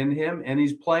left in him, and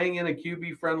he's playing in a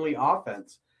QB-friendly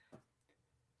offense.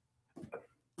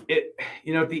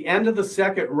 At the end of the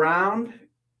second round,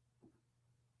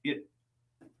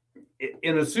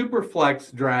 in a super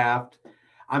flex draft,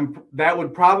 that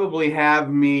would probably have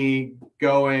me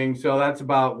going. So that's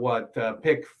about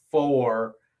pick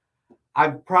 4.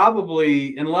 I've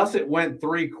probably, unless it went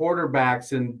 3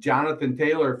 quarterbacks and Jonathan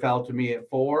Taylor fell to me at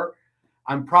 4,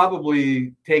 I'm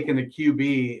probably taking a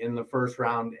QB in the first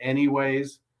round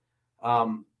anyways.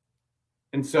 And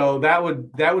so that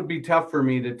would be tough for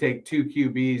me to take 2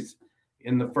 QBs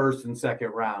in the first and second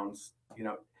rounds.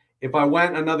 If I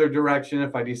went another direction,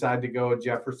 if I decide to go a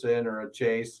Jefferson or a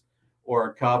Chase or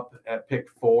a Kupp at pick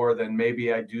 4, then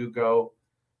maybe I do go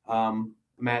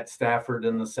Matt Stafford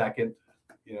in the second.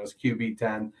 It's QB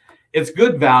 10. It's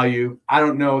good value. I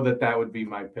don't know that would be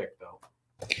my pick, though.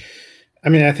 I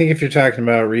mean, I think if you're talking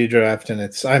about redraft, and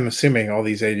I'm assuming all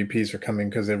these ADPs are coming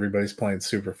because everybody's playing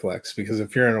super flex. Because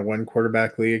if you're in a 1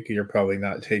 quarterback league, you're probably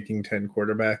not taking 10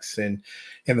 quarterbacks in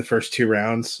the first 2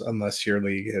 rounds, unless your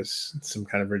league has some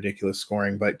kind of ridiculous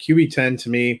scoring. But QB 10 to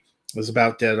me was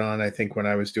about dead on. I think when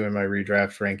I was doing my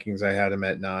redraft rankings, I had him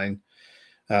at 9.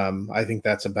 I think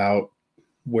that's about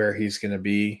where he's going to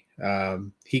be.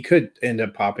 He could end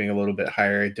up popping a little bit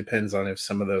higher. It depends on if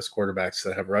some of those quarterbacks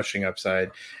that have rushing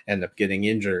upside end up getting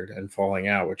injured and falling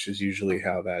out, which is usually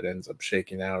how that ends up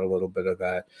shaking out a little bit of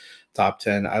that top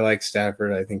 10. I like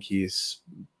Stafford. I think he's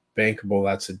bankable.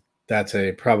 That's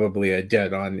probably a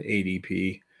dead on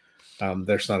ADP.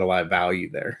 There's not a lot of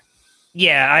value there.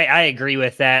 Yeah, I agree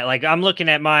with that. Like, I'm looking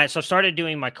at I started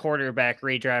doing my quarterback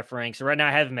redraft ranks. So right now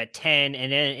I have him at 10,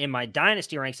 and then in my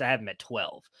dynasty ranks, I have him at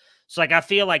 12. So, I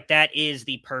feel like that is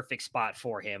the perfect spot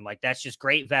for him. Like, that's just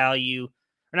great value.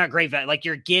 Or not great value. Like,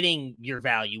 you're getting your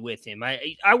value with him.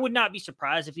 I would not be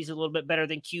surprised if he's a little bit better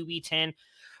than QB 10.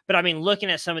 But, I mean, looking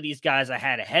at some of these guys I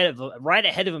had right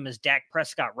ahead of him is Dak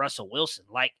Prescott, Russell Wilson.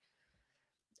 Like,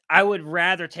 I would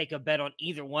rather take a bet on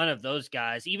either one of those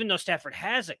guys, even though Stafford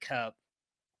has a Kupp.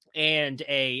 and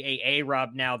a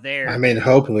Rob now there. I mean,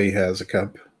 hopefully he has a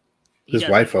cup. His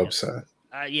wife hopes that.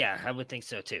 Yeah, I would think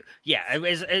so too. Yeah,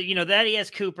 that he has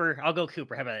Cooper. I'll go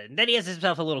Cooper. How about it? And then he has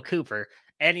himself a little Cooper,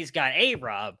 and he's got a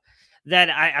Rob. That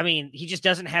I mean, he just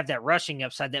doesn't have that rushing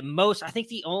upside that most. I think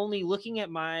looking at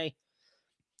my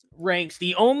ranks,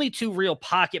 the only two real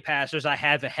pocket passers I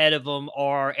have ahead of him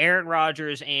are Aaron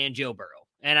Rodgers and Joe Burrow.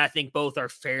 And I think both are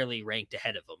fairly ranked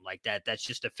ahead of him like that. That's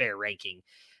just a fair ranking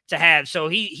to have. So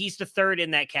he's the third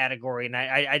in that category. And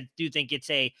I do think it's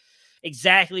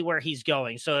exactly where he's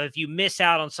going. So if you miss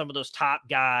out on some of those top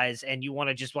guys and you want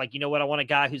to just like, you know what, I want a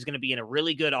guy who's going to be in a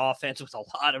really good offense with a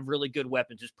lot of really good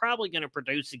weapons, who's probably going to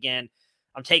produce again,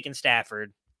 I'm taking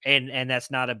Stafford. And that's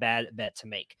not a bad bet to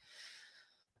make.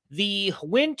 The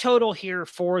win total here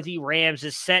for the Rams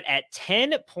is set at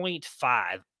 10.5.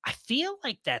 I feel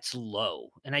like that's low,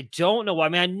 and I don't know why. I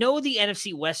mean, I know the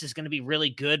NFC West is going to be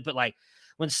really good, but like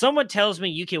when someone tells me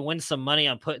you can win some money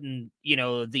on putting,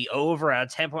 the over at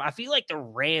 10 points, I feel like the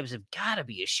Rams have got to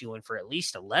be a shoo-in for at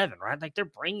least 11, right? Like they're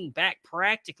bringing back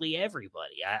practically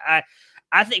everybody.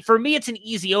 I think for me, it's an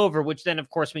easy over, which then of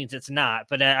course means it's not,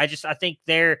 but I think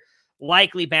they're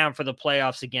likely bound for the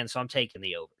playoffs again. So I'm taking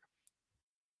the over.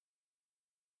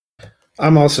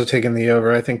 I'm also taking the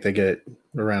over. I think they get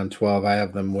around 12. I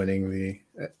have them winning the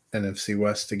NFC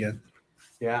West again.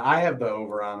 Yeah, I have the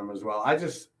over on them as well. I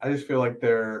just feel like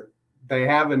they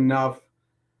have enough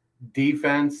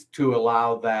defense to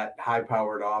allow that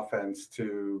high-powered offense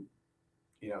to,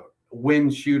 win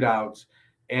shootouts,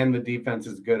 and the defense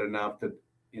is good enough that,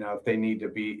 if they need to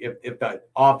be, if the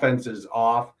offense is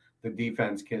off, the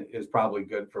defense is probably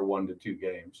good for 1 to 2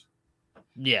 games.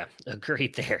 Yeah,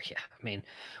 agreed there. Yeah, I mean,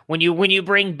 when you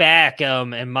bring back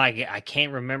and Mike, I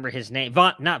can't remember his name.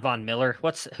 Not Von Miller.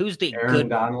 Who's the Aaron good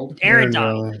Donald? Aaron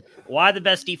Donald. Why the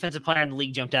best defensive player in the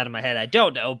league jumped out of my head? I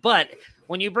don't know. But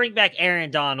when you bring back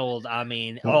Aaron Donald, I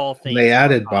mean, all things. They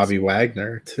added Bobby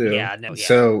Wagner too. Yeah, no. Yeah.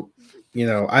 So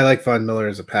I like Von Miller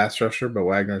as a pass rusher, but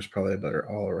Wagner's probably a better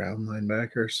all-around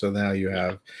linebacker. So now you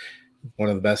have one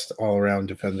of the best all-around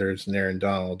defenders in Aaron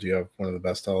Donald. You have one of the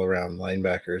best all-around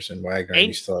linebackers in Wagner. And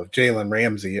you still have Jalen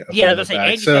Ramsey. Yeah, I was going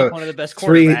to say, and one of the best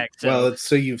quarterbacks.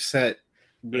 So you've set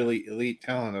really elite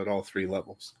talent at all 3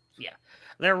 levels. Yeah.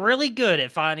 They're really good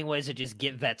at finding ways to just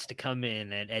get vets to come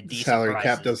in at decent salary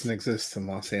prices. Cap doesn't exist in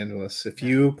Los Angeles. If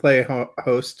you play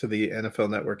host to the NFL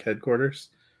Network headquarters,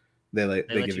 they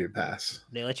give you a pass.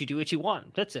 They let you do what you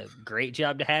want. That's a great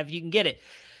job to have. You can get it.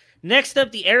 Next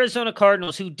up, the Arizona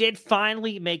Cardinals, who did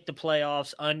finally make the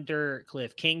playoffs under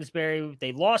Cliff Kingsbury.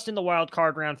 They lost in the wild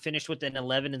card round, finished with an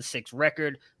 11-6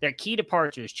 record. Their key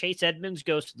departures: Chase Edmonds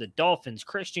goes to the Dolphins.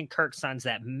 Christian Kirk signs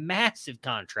that massive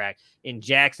contract in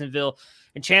Jacksonville.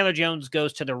 And Chandler Jones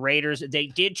goes to the Raiders. They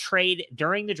did trade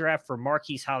during the draft for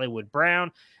Marquise Hollywood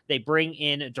Brown. They bring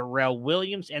in Darrell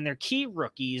Williams, and their key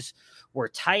rookies were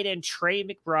tight end Trey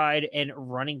McBride and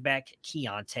running back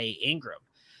Keontae Ingram.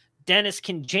 Dennis,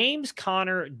 can James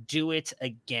Conner do it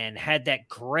again? Had that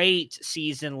great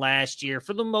season last year.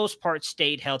 For the most part,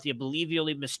 stayed healthy. I believe he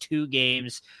only missed 2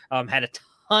 games, had a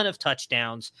ton of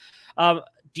touchdowns.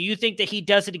 Do you think that he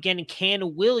does it again? And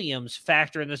can Williams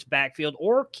factor in this backfield,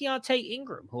 or Keontae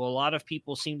Ingram, who a lot of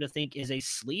people seem to think is a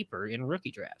sleeper in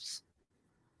rookie drafts?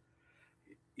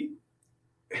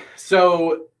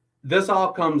 So this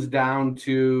all comes down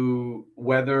to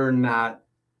whether or not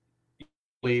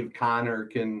believe Conner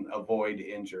can avoid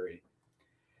injury.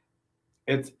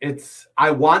 I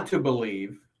want to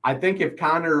believe. I think if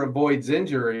Conner avoids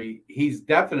injury, he's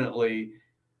definitely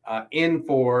in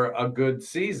for a good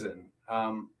season.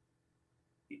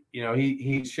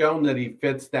 He's shown that he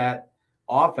fits that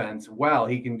offense well.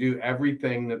 He can do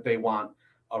everything that they want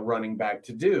a running back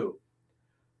to do.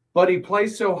 But he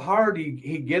plays so hard,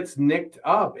 he gets nicked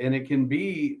up, and it can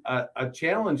be a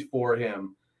challenge for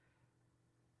him.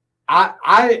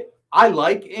 I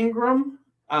like Ingram.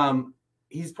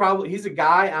 He's a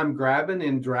guy I'm grabbing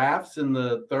in drafts in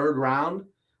the 3rd round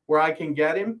where I can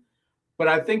get him. But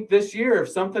I think this year, if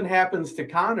something happens to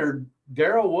Conner,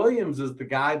 Darrell Williams is the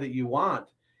guy that you want.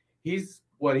 He's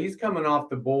coming off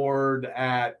the board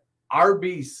at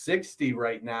RB 60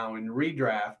 right now in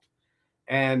redraft,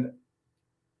 and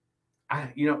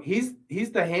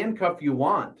he's the handcuff you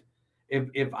want.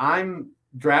 If I'm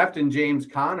drafting James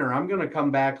Conner, I'm going to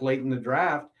come back late in the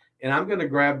draft and I'm going to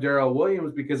grab Darrell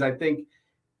Williams, because I think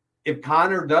if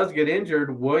Conner does get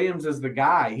injured, Williams is the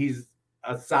guy. He's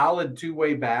a solid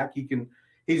 2-way back.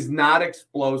 He's not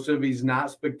explosive. He's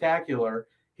not spectacular.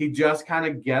 He just kind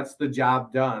of gets the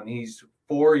job done. He's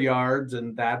 4 yards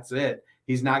and that's it.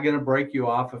 He's not going to break you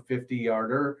off a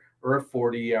 50-yarder or a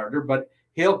 40-yarder, but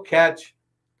he'll catch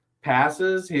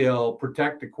passes. He'll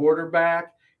protect the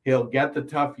quarterback. He'll get the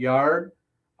tough yard.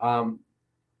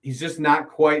 He's just not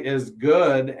quite as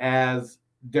good as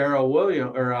Darrell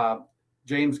Williams or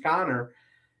James Conner.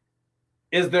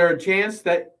 Is there a chance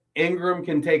that Ingram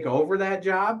can take over that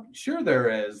job? Sure there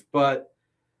is. But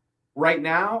right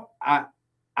now,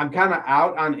 I'm kind of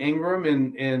out on Ingram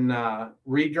in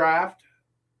redraft.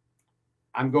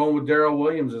 I'm going with Darrell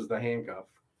Williams as the handcuff.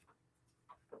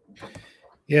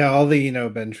 Yeah, all the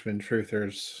Benjamin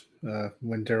truthers,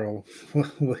 when Darrell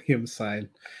Williams signed,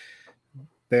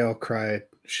 they all cried,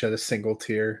 shed a single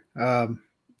tear.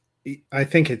 I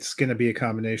think it's going to be a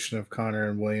combination of Conner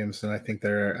and Williams, and I think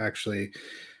they're actually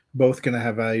both going to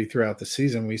have value throughout the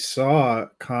season. We saw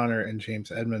Conner and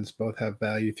James Edmonds both have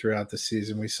value throughout the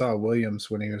season. We saw Williams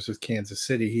when he was with Kansas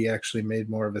City. He actually made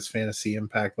more of his fantasy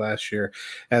impact last year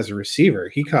as a receiver.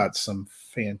 He caught some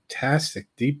fantastic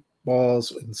deep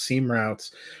balls and seam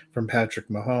routes from Patrick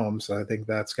Mahomes. So I think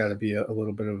that's got to be a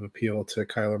little bit of appeal to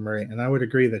Kyler Murray. And I would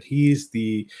agree that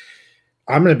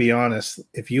I'm going to be honest,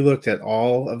 if you looked at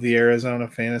all of the Arizona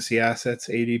fantasy assets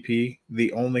ADP,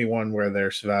 the only one where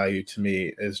there's value to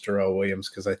me is Darrell Williams,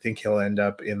 because I think he'll end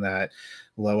up in that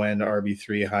low-end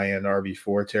RB3, high-end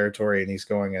RB4 territory, and he's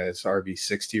going as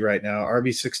RB60 right now.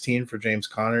 RB16 for James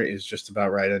Conner is just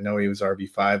about right. I know he was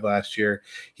RB5 last year.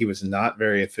 He was not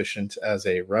very efficient as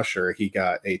a rusher. He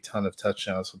got a ton of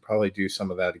touchdowns. He'll probably do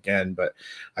some of that again, but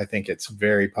I think it's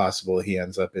very possible he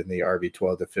ends up in the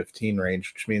RB12 to 15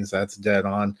 range, which means that's dead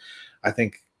on. I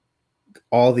think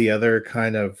all the other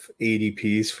kind of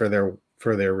ADPs for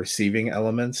their receiving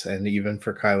elements, and even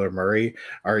for Kyler Murray,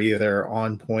 are either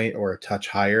on point or a touch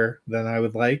higher than I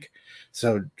would like.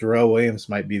 So Darrell Williams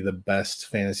might be the best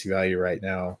fantasy value right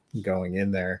now going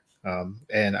in there.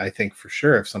 And I think for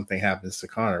sure if something happens to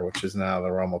Conner, which is now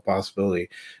the realm of possibility,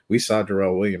 we saw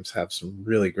Darrell Williams have some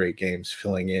really great games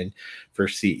filling in for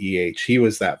CEH. He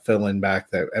was that fill-in back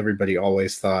that everybody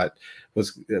always thought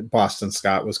was Boston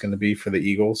Scott was going to be for the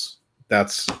Eagles.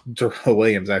 That's Darrell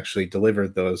Williams actually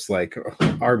delivered those like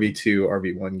RB2,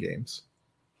 RB1 games.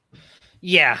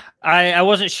 Yeah, I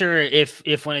wasn't sure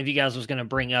if one of you guys was going to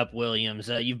bring up Williams.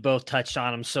 You've both touched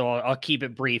on him, so I'll keep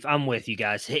it brief. I'm with you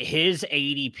guys. His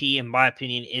ADP, in my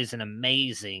opinion, is an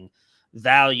amazing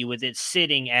value with it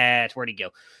sitting at, where'd he go?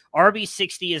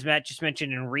 RB60, as Matt just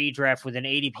mentioned, in redraft with an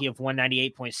ADP of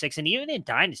 198.6, and even in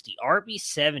Dynasty,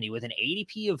 RB70 with an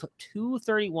ADP of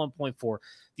 231.4. If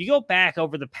you go back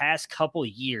over the past couple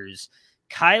years,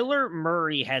 Kyler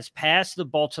Murray has passed the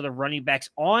ball to the running backs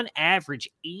on average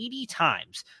 80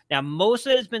 times. Now, most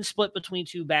of it has been split between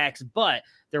two backs, but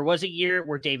there was a year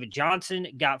where David Johnson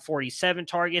got 47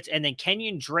 targets, and then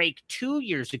Kenyon Drake 2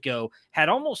 years ago had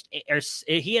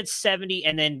he had 70,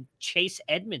 and then Chase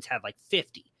Edmonds had like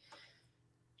 50.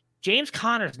 James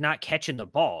Conner's not catching the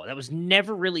ball. That was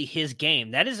never really his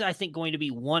game. That is, I think, going to be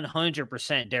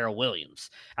 100% Darrell Williams.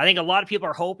 I think a lot of people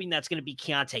are hoping that's going to be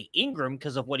Keontae Ingram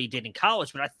because of what he did in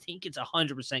college, but I think it's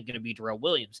 100% going to be Darrell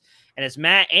Williams. And as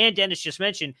Matt and Dennis just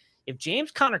mentioned, if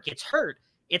James Conner gets hurt,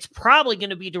 it's probably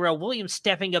going to be Darrell Williams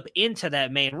stepping up into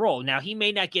that main role. Now, he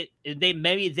may not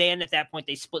then at that point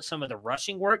they split some of the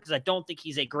rushing work because I don't think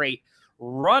he's a great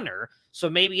runner. So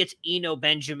maybe it's Eno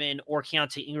Benjamin or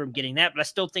Keontae Ingram getting that, but I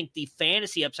still think the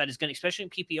fantasy upside is going to, especially in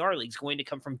PPR leagues, going to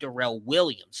come from Darrell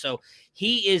Williams. So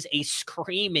he is a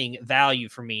screaming value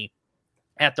for me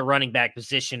at the running back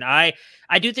position. I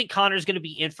do think Conner's going to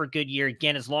be in for a good year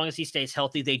again, as long as he stays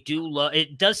healthy. They do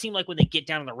it does seem like when they get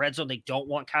down in the red zone, they don't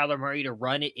want Kyler Murray to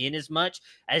run it in as much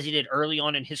as he did early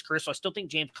on in his career. So I still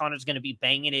think James Conner's going to be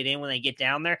banging it in when they get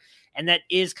down there. And that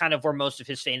is kind of where most of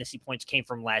his fantasy points came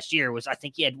from last year. I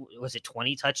think he had,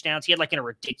 20 touchdowns? He had like a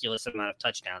ridiculous amount of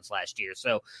touchdowns last year.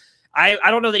 So I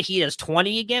don't know that he has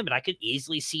 20 again, but I could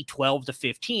easily see 12 to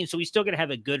 15. So he's still going to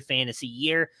have a good fantasy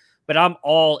year. But I'm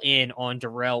all in on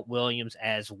Darrell Williams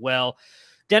as well.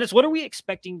 Dennis, what are we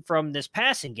expecting from this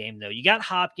passing game, though? You got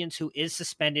Hopkins, who is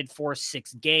suspended for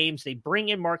 6 games. They bring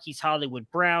in Marquise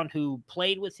Hollywood-Brown, who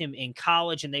played with him in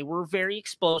college, and they were very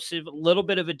explosive. A little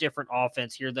bit of a different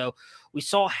offense here, though. We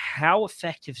saw how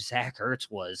effective Zach Ertz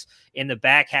was in the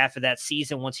back half of that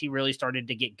season once he really started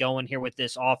to get going here with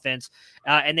this offense.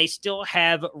 And they still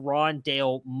have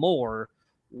Rondale Moore.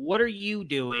 What are you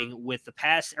doing with the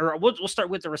pass? Or we'll start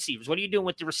with the receivers. What are you doing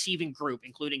with the receiving group,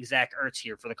 including Zach Ertz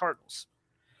here for the Cardinals?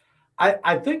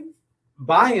 I think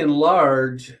by and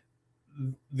large,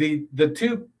 the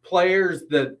two players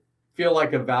that feel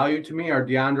like a value to me are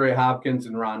DeAndre Hopkins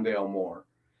and Rondale Moore.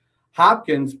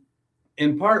 Hopkins,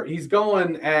 in part, he's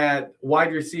going at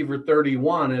wide receiver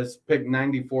 31 as pick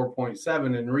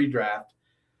 94.7 in redraft.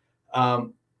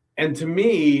 And to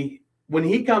me, when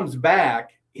he comes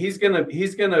back, he's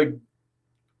gonna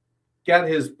get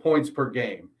his points per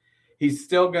game. He's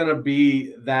still gonna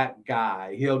be that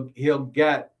guy. He'll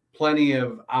get plenty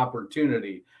of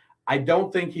opportunity. I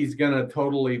don't think he's gonna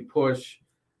totally push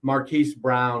Marquise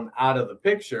Brown out of the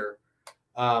picture.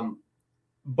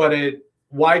 But at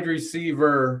wide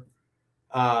receiver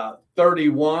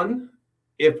 31,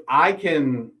 if I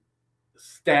can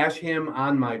stash him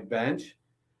on my bench,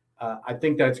 I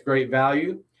think that's great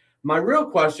value. My real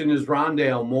question is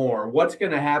Rondale Moore. What's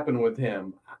going to happen with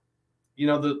him? You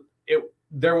know,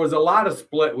 there was a lot of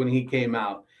split when he came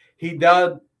out. He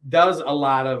does a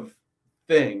lot of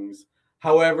things.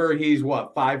 However, he's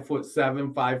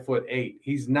 5'7", 5'8".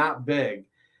 He's not big.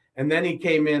 And then he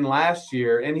came in last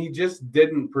year and he just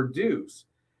didn't produce.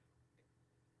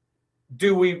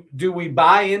 Do we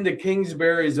buy into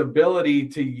Kingsbury's ability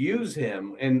to use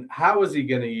him, and how is he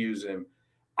going to use him?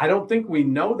 I don't think we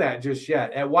know that just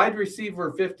yet. At wide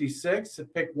receiver 56,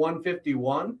 pick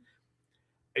 151.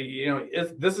 You know,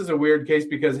 this is a weird case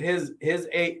because he's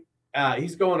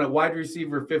going at wide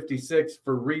receiver 56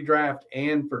 for redraft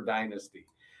and for dynasty.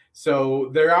 So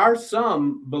there are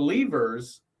some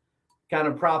believers kind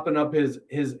of propping up his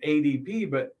ADP,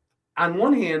 but on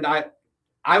one hand,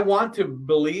 I want to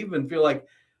believe and feel like,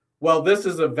 well, this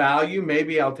is a value.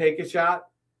 Maybe I'll take a shot,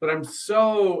 but I'm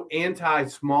so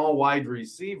anti-small wide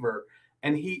receiver,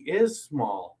 and he is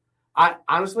small. I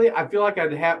feel like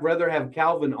I'd rather have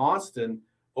Calvin Austin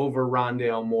over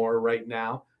Rondale Moore right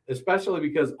now, especially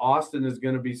because Austin is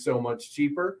going to be so much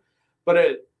cheaper. But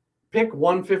at pick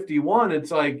 151,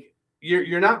 it's like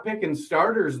you're not picking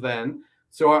starters then.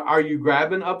 So are you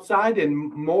grabbing upside? And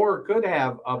Moore could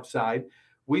have upside.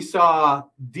 We saw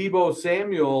Deebo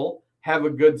Samuel have a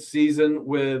good season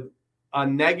with a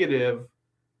negative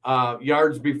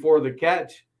yards before the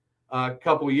catch a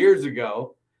couple years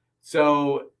ago.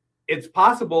 So it's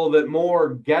possible that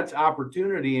Moore gets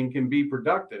opportunity and can be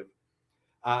productive.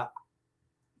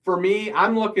 For me,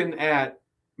 I'm looking at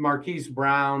Marquise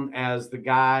Brown as the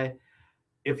guy.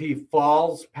 If he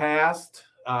falls past,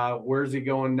 where's he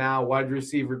going now? Wide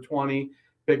receiver 20,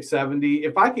 pick 70.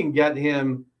 If I can get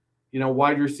him,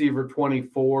 wide receiver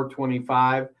 24,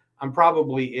 25, I'm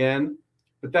probably in.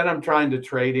 But then I'm trying to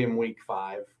trade him week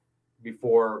 5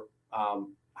 before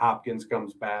Hopkins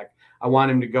comes back. I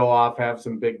want him to go off, have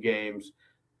some big games.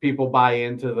 People buy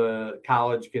into the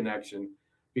college connection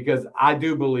because I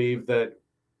do believe that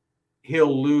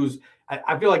he'll lose.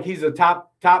 I feel like he's a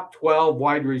top 12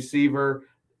 wide receiver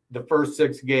the first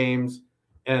 6 games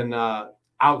and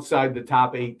outside the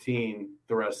top 18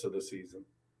 the rest of the season.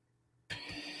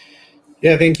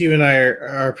 Yeah, I think you and I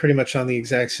are pretty much on the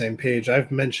exact same page.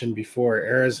 I've mentioned before,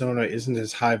 Arizona isn't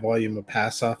as high volume of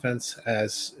pass offense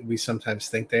as we sometimes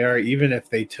think they are. Even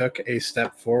if they took a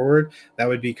step forward, that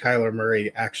would be Kyler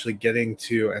Murray actually getting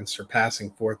to and surpassing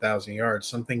 4,000 yards,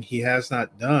 something he has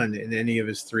not done in any of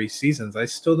his 3 seasons. I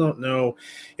still don't know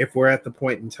if we're at the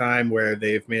point in time where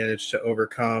they've managed to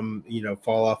overcome,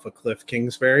 fall off a cliff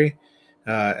Kingsbury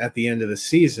at the end of the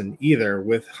season either.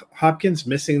 With Hopkins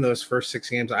missing those first 6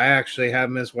 games, I actually have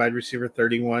him as wide receiver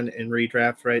 31 in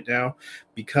redraft right now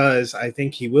because I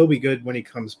think he will be good when he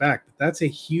comes back. But that's a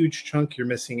huge chunk you're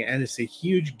missing, and it's a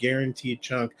huge guaranteed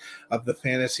chunk of the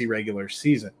fantasy regular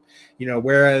season.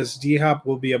 Whereas D-Hop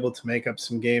will be able to make up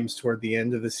some games toward the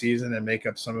end of the season and make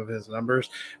up some of his numbers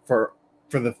for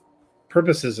the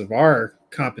purposes of our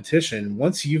competition.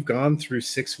 Once you've gone through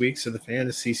 6 weeks of the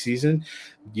fantasy season,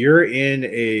 you're in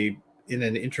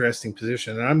an interesting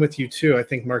position. And I'm with you too. I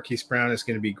think Marquise Brown is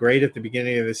going to be great at the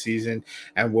beginning of the season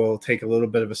and will take a little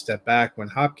bit of a step back when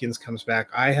Hopkins comes back.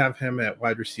 I have him at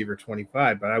wide receiver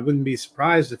 25, but I wouldn't be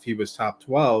surprised if he was top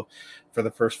 12 for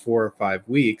the first 4 or 5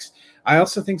 weeks. I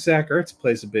also think Zach Ertz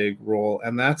plays a big role,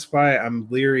 and that's why I'm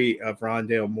leery of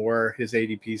Rondale Moore. His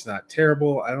ADP is not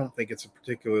terrible. I don't think it's a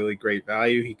particularly great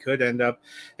value. He could end up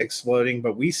exploding,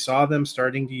 but we saw them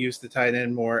starting to use the tight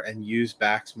end more and use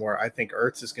backs more. I think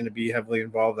Ertz is going to be heavily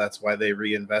involved. That's why they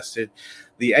reinvested.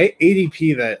 The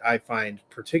ADP that I find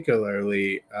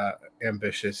particularly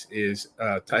ambitious is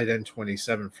tight end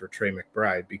 27 for Trey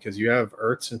McBride, because you have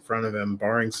Ertz in front of him,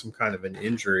 barring some kind of an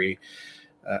injury.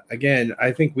 Again,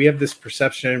 I think we have this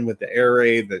perception with the air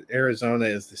raid that Arizona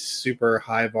is this super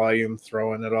high volume,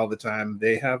 throwing it all the time.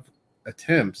 They have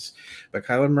attempts, but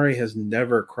Kyler Murray has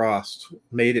never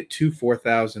made it to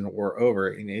 4,000 or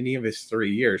over in any of his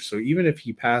 3 years. So even if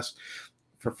he passed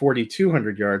for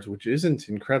 4,200 yards, which isn't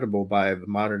incredible by the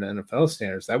modern NFL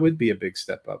standards, that would be a big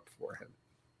step up for him.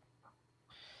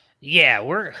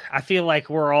 Yeah, I feel like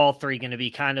we're all three going to be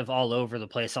kind of all over the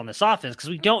place on this offense because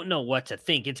we don't know what to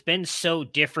think. It's been so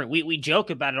different. We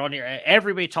joke about it on here.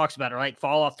 Everybody talks about it, like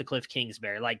fall off the cliff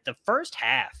Kingsbury. Like the first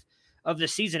half of the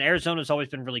season, Arizona's always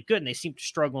been really good, and they seem to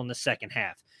struggle in the second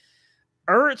half.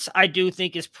 Ertz, I do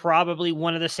think, is probably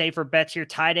one of the safer bets here.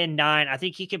 Tight end 9. I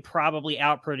think he could probably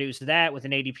outproduce that with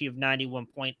an ADP of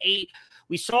 91.8.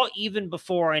 We saw even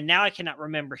before, and now I cannot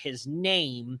remember his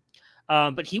name,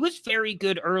 but he was very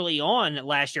good early on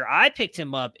last year. I picked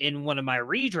him up in one of my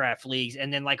redraft leagues,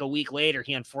 and then like a week later,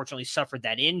 he unfortunately suffered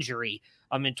that injury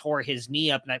and tore his knee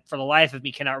up. And for the life of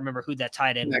me, cannot remember who that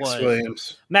tight end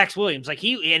was. Max Williams. Like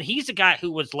he's a guy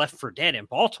who was left for dead in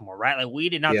Baltimore, right? Like we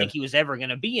did not think he was ever going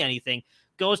to be anything.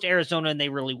 Goes to Arizona, and they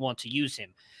really want to use him.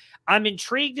 I'm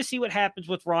intrigued to see what happens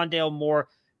with Rondale Moore.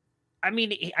 I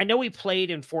mean, I know he played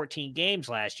in 14 games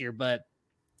last year, but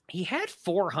he had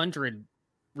 400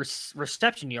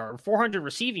 reception yard, 400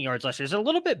 receiving yards last year. Is a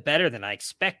little bit better than I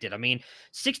expected. I mean,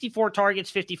 64 targets,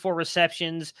 54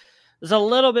 receptions. Is a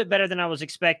little bit better than I was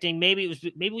expecting. Maybe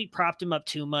we propped him up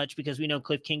too much because we know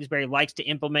Cliff Kingsbury likes to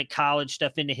implement college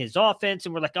stuff into his offense,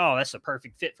 and we're like, oh, that's a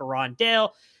perfect fit for Rondale.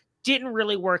 Didn't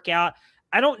really work out.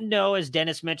 I don't know, as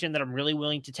Dennis mentioned, that I'm really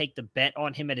willing to take the bet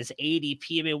on him at his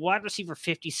ADP. I mean, wide receiver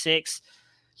 56,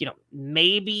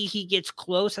 maybe he gets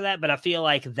close to that, but I feel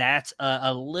like that's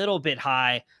a little bit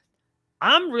high.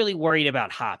 I'm really worried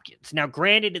about Hopkins. Now,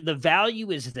 granted, the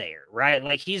value is there, right?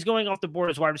 Like he's going off the board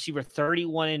as wide receiver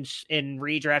 31 in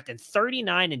redraft and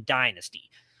 39 in Dynasty.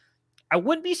 I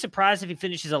wouldn't be surprised if he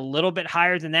finishes a little bit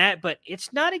higher than that, but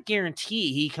it's not a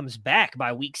guarantee he comes back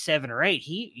by week 7 or 8.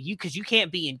 Because you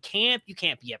can't be in camp, you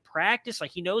can't be at practice.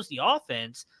 Like he knows the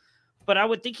offense, but I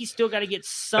would think he's still got to get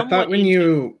somewhat. I thought when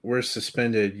you were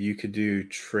suspended, you could do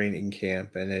training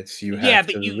camp, and you have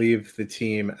to leave the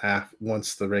team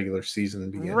once the regular season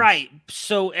begins. Right.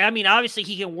 So, I mean, obviously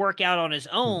he can work out on his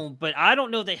own, but I don't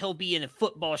know that he'll be in a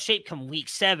football shape come week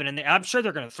 7, and I'm sure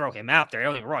they're going to throw him out there.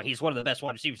 Don't get me wrong. He's one of the best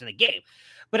wide receivers in the game.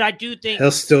 But I do think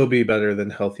he'll still be better than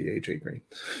healthy AJ Green.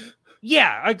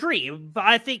 Yeah, I agree.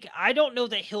 But I don't know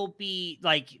that he'll be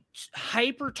like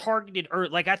hyper targeted or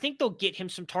like I think they'll get him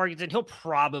some targets and he'll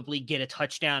probably get a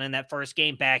touchdown in that first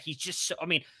game back. He's just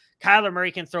Kyler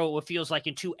Murray can throw what feels like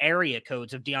in 2 area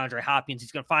codes of DeAndre Hopkins.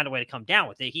 He's going to find a way to come down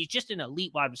with it. He's just an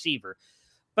elite wide receiver.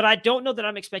 But I don't know that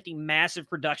I'm expecting massive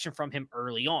production from him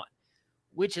early on,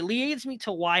 which leads me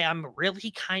to why I'm really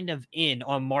kind of in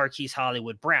on Marquise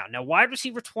Hollywood Brown. Now, wide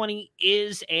receiver 20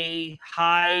 is a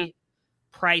high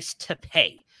price to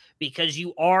pay because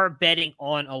you are betting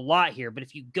on a lot here. But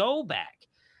if you go back,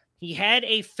 he had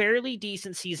a fairly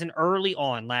decent season early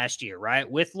on last year, right?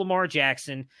 With Lamar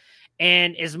Jackson.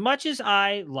 And as much as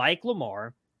I like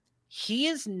Lamar, he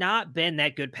has not been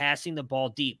that good passing the ball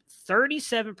deep.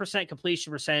 37%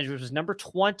 completion percentage, which was number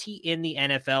 20 in the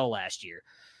NFL last year.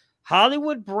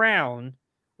 Hollywood Brown,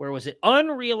 where was it?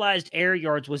 Unrealized air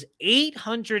yards was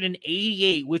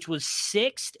 888, which was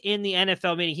 6th in the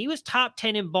NFL, meaning he was top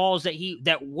 10 in balls that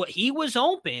he was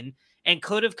open and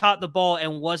could have caught the ball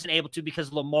and wasn't able to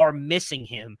because Lamar missing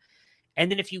him.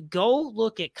 And then if you go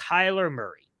look at Kyler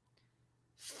Murray,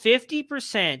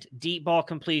 50% deep ball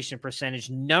completion percentage,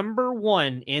 number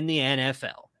 1 in the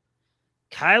NFL.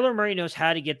 Kyler Murray knows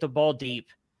how to get the ball deep.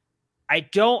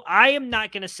 I am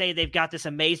not going to say they've got this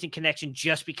amazing connection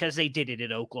just because they did it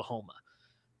at Oklahoma,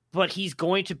 but he's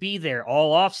going to be there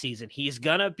all offseason. He's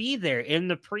going to be there in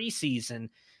the preseason.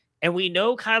 And we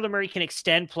know Kyler Murray can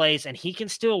extend plays and he can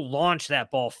still launch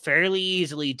that ball fairly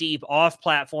easily deep off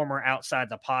platform or outside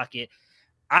the pocket.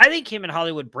 I think him and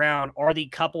Hollywood Brown are the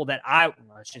couple that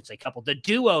the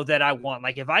duo that I want.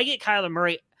 Like if I get Kyler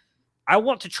Murray, I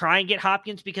want to try and get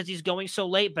Hopkins because he's going so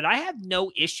late, but I have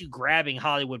no issue grabbing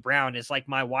Hollywood Brown as like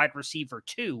my wide receiver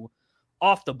 2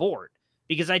 off the board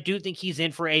because I do think he's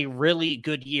in for a really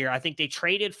good year. I think they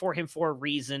traded for him for a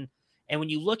reason. And when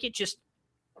you look at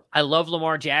I love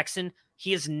Lamar Jackson.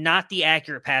 He is not the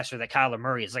accurate passer that Kyler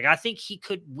Murray is. Like, I think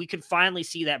we could finally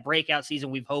see that breakout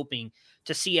season we've hoping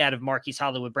to see out of Marquise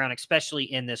Hollywood Brown, especially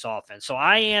in this offense. So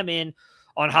I am in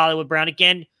on Hollywood Brown.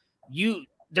 Again,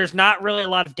 there's not really a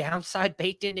lot of downside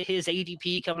baked into his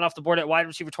ADP coming off the board at wide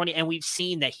receiver 20, and we've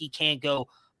seen that he can go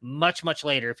much, much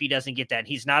later if he doesn't get that.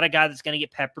 He's not a guy that's going to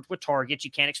get peppered with targets. You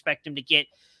can't expect him to get,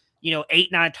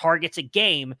 8-9 targets a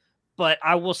game. But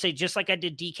I will say, just like I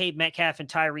did DK Metcalf and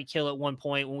Tyreek Hill at one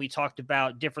point when we talked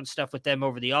about different stuff with them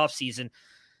over the offseason,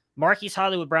 Marquise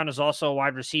Hollywood Brown is also a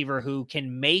wide receiver who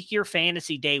can make your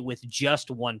fantasy day with just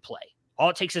one play. All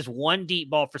it takes is one deep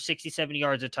ball for 67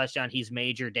 yards, a touchdown. He's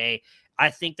made your day. I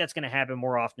think that's going to happen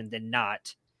more often than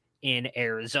not in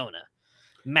Arizona.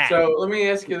 Matt. So let me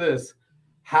ask you this.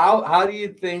 How do you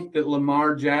think that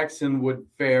Lamar Jackson would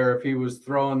fare if he was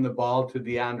throwing the ball to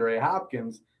DeAndre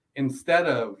Hopkins instead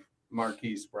of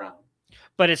Marquise Brown?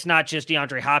 But it's not just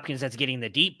DeAndre Hopkins that's getting the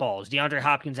deep balls. DeAndre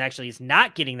Hopkins actually is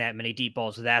not getting that many deep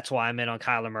balls. That's why I'm in on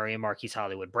Kyler Murray and Marquise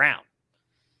Hollywood Brown.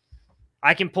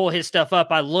 I can pull his stuff up.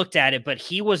 I looked at it, but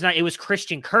he was not. It was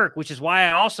Christian Kirk, which is why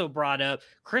I also brought up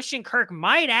Christian Kirk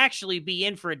might actually be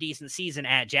in for a decent season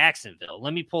at Jacksonville.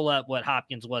 Let me pull up what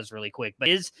Hopkins was really quick. But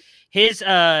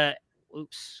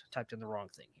typed in the wrong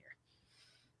thing here.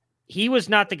 He was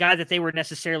not the guy that they were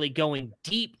necessarily going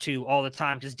deep to all the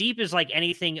time, because deep is like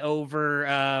anything over,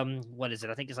 what is it?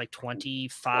 I think it's like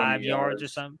 25 yards or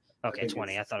something. Okay,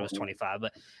 20. I thought it was 25.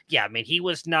 But yeah, I mean, he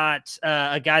was not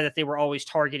a guy that they were always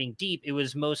targeting deep. It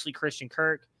was mostly Christian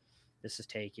Kirk. This is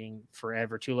taking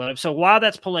forever to load up. So while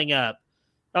that's pulling up,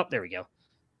 oh, there we go.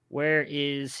 Where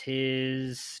is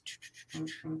his?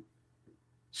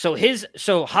 So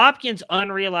Hopkins'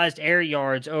 unrealized air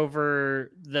yards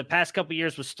over the past couple of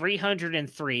years was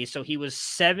 303. So he was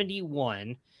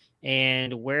 71.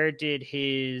 And where did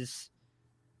his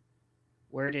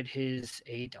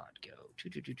A dot go?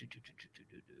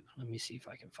 Let me see if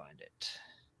I can find it.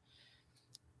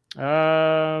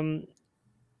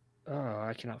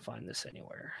 I cannot find this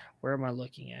anywhere. Where am I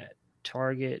looking at?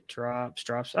 Target, drops.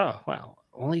 Oh, wow.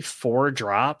 Only 4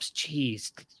 drops.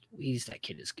 Jeez, that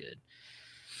kid is good.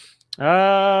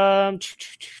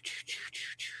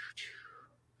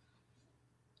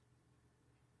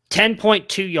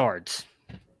 10.2 yards.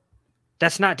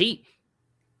 That's not deep.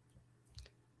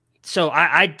 So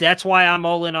I that's why I'm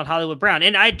all in on Hollywood Brown.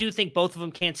 And I do think both of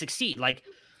them can succeed. Like,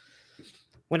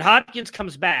 when Hopkins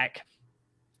comes back,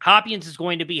 Hopkins is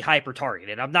going to be hyper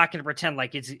targeted. I'm not going to pretend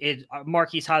like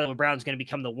Marquise Hollywood Brown is going to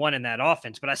become the one in that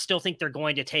offense, but I still think they're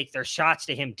going to take their shots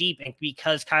to him deep. And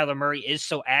because Kyler Murray is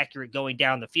so accurate going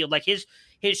down the field, like his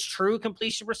true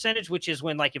completion percentage, which is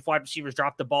when, like, if wide receivers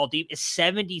drop the ball deep, is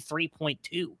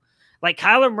 73.2. Like,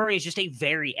 Kyler Murray is just a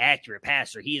very accurate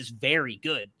passer. He is very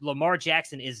good. Lamar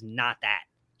Jackson is not that.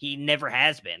 He never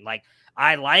has been. Like,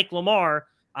 I like Lamar.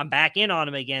 I'm back in on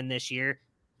him again this year.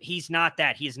 He's not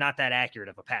that. He is not that accurate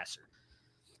of a passer.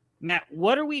 Matt,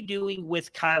 what are we doing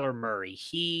with Kyler Murray?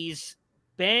 He's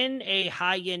been a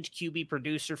high-end QB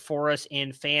producer for us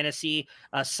in fantasy.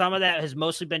 Some of that has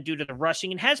mostly been due to the rushing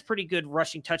and has pretty good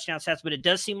rushing touchdown stats, but it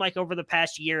does seem like over the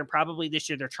past year and probably this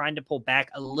year, they're trying to pull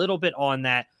back a little bit on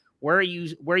that. Where are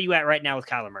you at right now with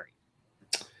Kyler Murray?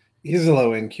 He's a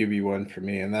low-end QB1 for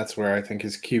me, and that's where I think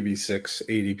his QB6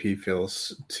 ADP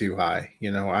feels too high.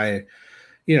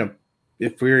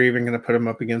 If we were even going to put him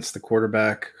up against the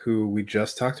quarterback who we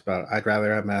just talked about, I'd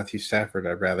rather have Matthew Stafford.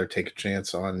 I'd rather take a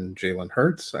chance on Jalen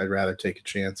Hurts. I'd rather take a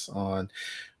chance on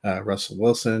Russell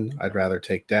Wilson. I'd rather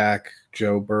take Dak,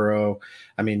 Joe Burrow.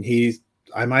 I mean,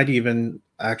 I might even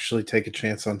actually take a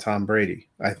chance on Tom Brady.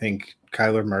 I think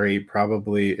Kyler Murray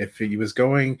probably, if he was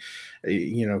going,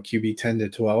 QB 10 to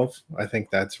 12, I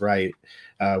think that's right.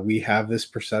 We have this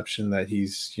perception that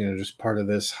he's, just part of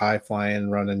this high-flying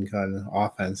run and gun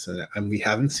offense, and we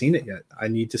haven't seen it yet. I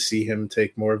need to see him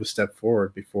take more of a step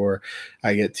forward before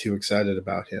I get too excited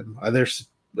about him. There's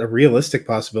a realistic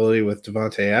possibility with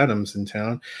Devontae Adams in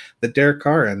town that Derek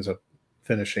Carr ends up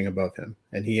finishing above him,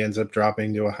 and he ends up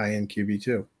dropping to a high-end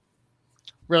QB2.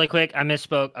 Really quick, I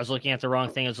misspoke. I was looking at the wrong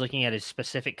thing. I was looking at his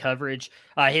specific coverage.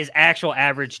 His actual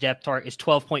average depth chart is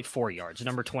 12.4 yards.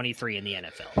 Number 23 in the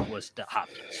NFL was the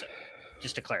Hopkins. So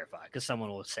just to clarify, because someone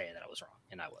will say that I was wrong,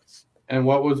 and I was. And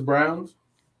what was Brown's?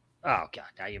 Oh, God.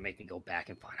 Now you make me go back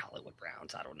and find Hollywood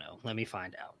Browns. I don't know. Let me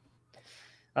find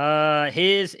out.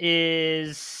 His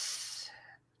is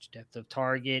depth of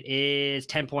target is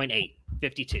 10.8,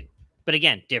 52. But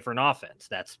again, different offense.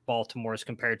 That's Baltimore's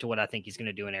compared to what I think he's going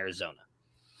to do in Arizona.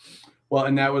 Well,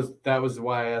 and that was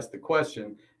why I asked the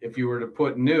question. If you were to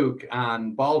put Nuke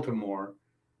on Baltimore.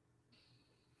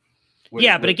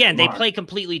 But again, they play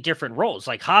completely different roles.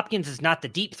 Like, Hopkins is not the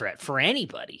deep threat for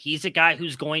anybody. He's a guy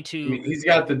who's going to. He's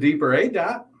got the deeper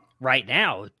A-dot. Right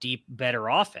now, deep, better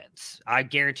offense. I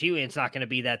guarantee you it's not going to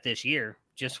be that this year.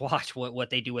 Just watch what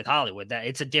they do with Hollywood. That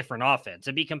it's a different offense.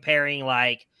 I'd be comparing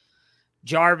like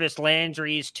Jarvis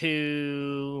Landry's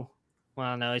to.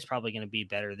 Well, no, he's probably going to be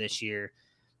better this year.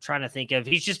 Trying to think of,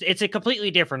 it's a completely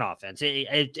different offense.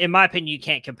 In my opinion, you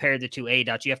can't compare the two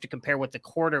A-dots. You have to compare what the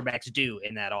quarterbacks do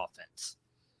in that offense.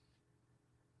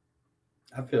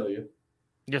 I feel you.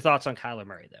 Your thoughts on Kyler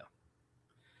Murray, though?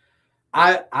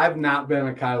 I've not been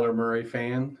a Kyler Murray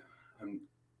fan. I'm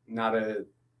not a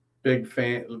big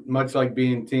fan, much like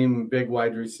being team big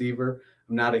wide receiver.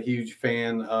 I'm not a huge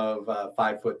fan of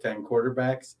 5'10"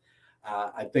 quarterbacks.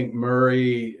 I think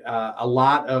Murray, a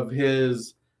lot of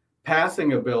his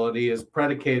passing ability is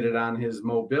predicated on his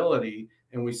mobility.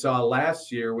 And we saw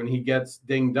last year when he gets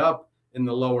dinged up in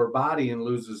the lower body and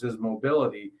loses his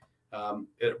mobility,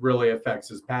 it really affects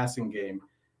his passing game.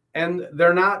 And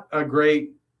they're not a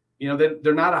great,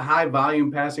 they're not a high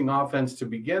volume passing offense to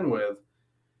begin with.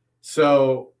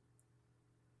 So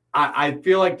I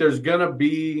feel like there's going to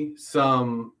be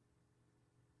some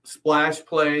splash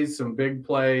plays, some big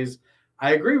plays.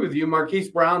 I agree with you. Marquise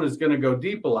Brown is going to go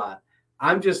deep a lot.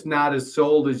 I'm just not as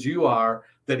sold as you are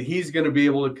that he's going to be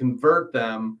able to convert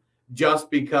them just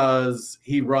because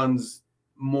he runs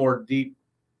more deep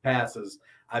passes.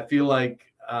 I feel like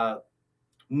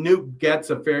Nuke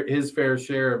gets his fair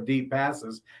share of deep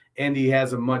passes, and he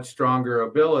has a much stronger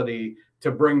ability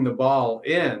to bring the ball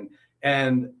in.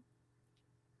 And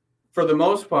for the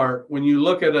most part, when you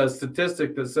look at a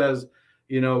statistic that says,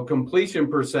 completion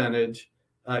percentage,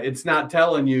 it's not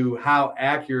telling you how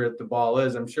accurate the ball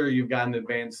is. I'm sure you've got an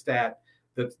advanced stat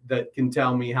that can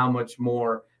tell me how much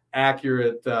more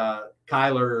accurate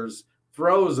Kyler's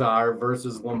throws are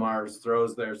versus Lamar's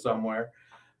throws there somewhere.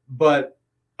 But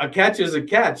a catch is a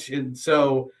catch. And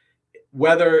so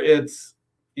whether it's,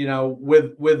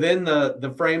 within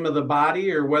the frame of the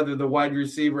body or whether the wide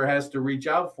receiver has to reach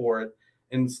out for it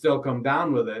and still come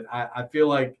down with it, I feel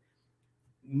like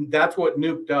that's what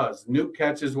Nuke does. Nuke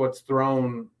catches what's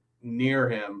thrown near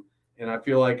him. And I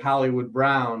feel like Hollywood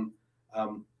Brown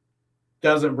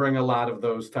doesn't bring a lot of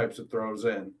those types of throws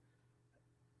in.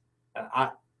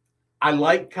 I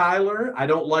like Kyler. I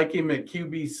don't like him at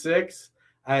QB6.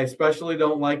 I especially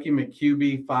don't like him at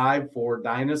QB5 for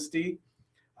Dynasty.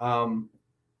 I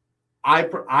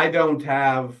don't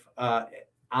have,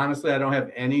 honestly, I don't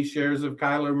have any shares of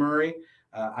Kyler Murray.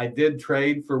 I did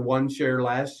trade for one share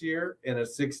last year in a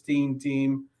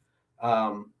 16-team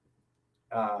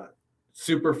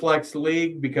Superflex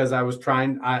league because I was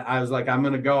like, I'm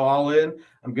going to go all in.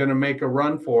 I'm going to make a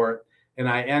run for it. And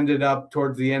I ended up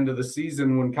towards the end of the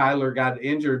season when Kyler got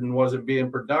injured and wasn't being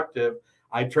productive,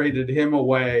 I traded him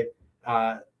away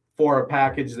for a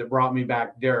package that brought me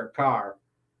back Derek Carr.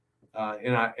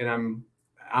 And I'm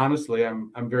honestly,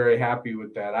 I'm very happy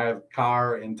with that. I have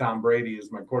Carr and Tom Brady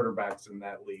as my quarterbacks in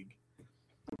that league.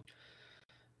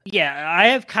 Yeah, I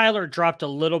have Kyler dropped a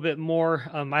little bit more.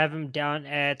 I have him down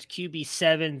at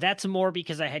QB7. That's more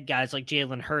because I had guys like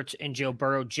Jalen Hurts and Joe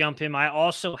Burrow jump him. I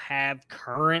also have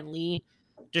currently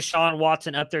Deshaun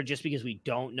Watson up there just because we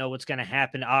don't know what's going to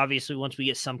happen. Obviously, once we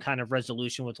get some kind of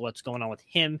resolution with what's going on with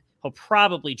him, he'll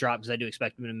probably drop because I do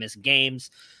expect him to miss games.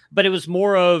 But it was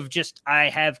more of just I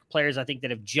have players I think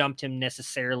that have jumped him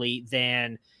necessarily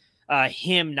than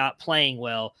him not playing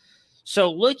well.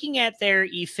 So looking at their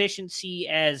efficiency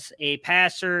as a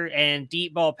passer and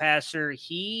deep ball passer,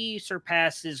 he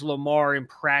surpasses Lamar in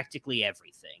practically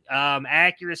everything.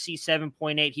 Accuracy,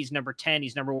 7.8. He's number 10.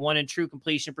 He's number 1 in true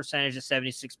completion percentage at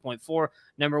 76.4.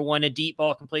 Number 1 in deep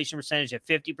ball completion percentage at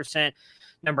 50%.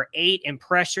 Number 8 in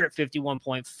pressure at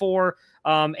 51.4.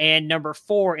 And number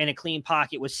 4 in a clean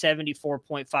pocket with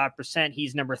 74.5%.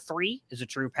 He's number 3 as a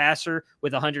true passer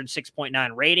with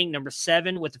 106.9 rating. Number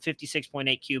 7 with a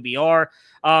 56.8 QBR.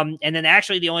 And then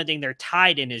actually the only thing they're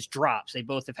tied in is drops. They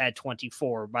both have had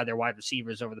 24 by their wide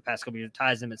receivers over the past couple of years,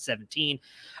 ties them at 17.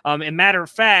 And matter of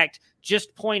fact,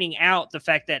 just pointing out the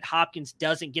fact that Hopkins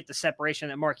doesn't get the separation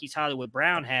that Marquise Hollywood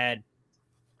Brown had,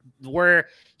 where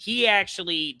he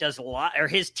actually does a lot, or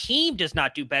his team does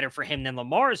not do better for him than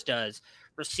Lamar's does.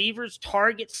 Receivers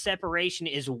target separation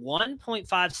is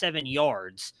 1.57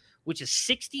 yards, which is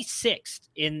 66th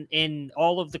in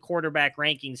all of the quarterback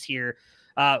rankings here.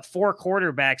 For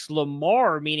quarterbacks,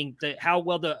 Lamar, meaning how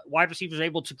well the wide receivers are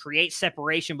able to create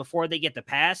separation before they get the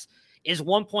pass, is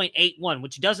 1.81,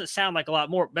 which doesn't sound like a lot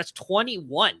more. That's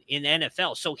 21 in the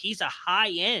NFL. So he's a high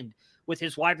end with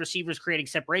his wide receivers creating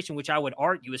separation, which I would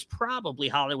argue is probably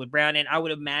Hollywood Brown. And I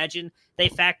would imagine they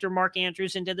factor Mark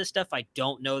Andrews into this stuff. I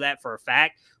don't know that for a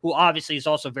fact, who obviously is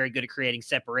also very good at creating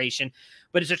separation.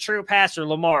 But as a true passer,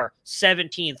 Lamar,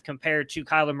 17th compared to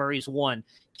Kyler Murray's 1.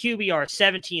 QBR,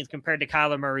 17th compared to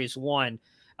Kyler Murray's 1.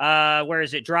 Where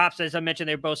is it? Drops, as I mentioned,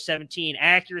 they're both 17.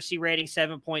 Accuracy rating,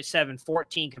 7.7,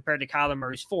 14 compared to Kyler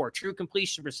Murray's 4. True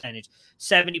completion percentage,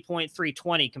 70.3,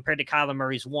 20 compared to Kyler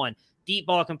Murray's 1. Deep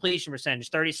ball completion percentage,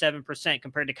 37%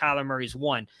 compared to Kyler Murray's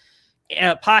 1.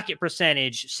 Pocket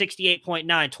percentage,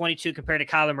 68.9, 22 compared to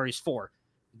Kyler Murray's 4.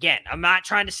 Again, I'm not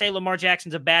trying to say Lamar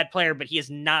Jackson's a bad player, but he is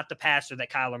not the passer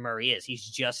that Kyler Murray is. He's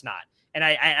just not. And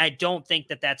I don't think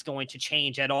that that's going to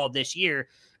change at all this year.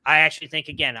 I actually think,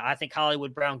 again, I think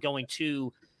Hollywood Brown going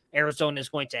to Arizona is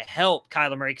going to help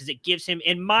Kyler Murray because it gives him,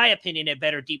 in my opinion, a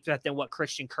better deep threat than what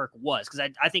Christian Kirk was. Because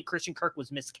I think Christian Kirk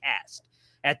was miscast.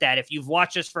 at that. If you've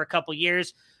watched us for a couple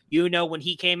years, you know when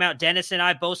he came out, Dennis and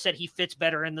I both said he fits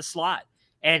better in the slot.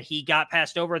 And he got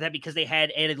passed over that because they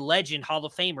had a legend Hall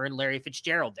of Famer in Larry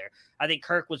Fitzgerald there. I think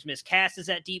Kirk was miscast as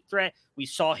that deep threat. We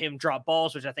saw him drop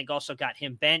balls, which I think also got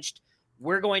him benched.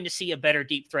 We're going to see a better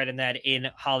deep threat in that in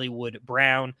Hollywood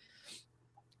Brown.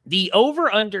 The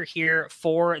over-under here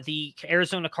for the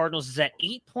Arizona Cardinals is at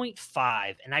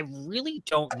 8.5, and I really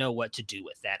don't know what to do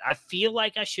with that. I feel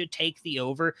like I should take the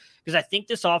over because I think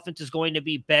this offense is going to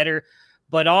be better.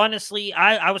 But honestly,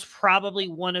 I was probably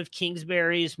one of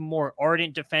Kingsbury's more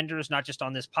ardent defenders, not just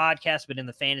on this podcast, but in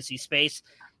the fantasy space.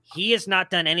 He has not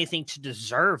done anything to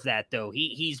deserve that, though.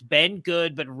 He's been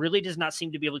good, but really does not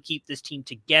seem to be able to keep this team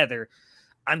together.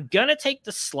 I'm going to take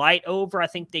the slight over. I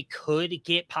think they could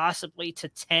get possibly to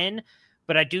 10,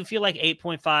 but I do feel like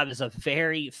 8.5 is a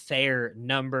very fair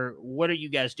number. What are you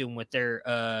guys doing with their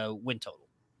win total?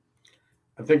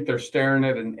 I think they're staring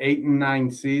at an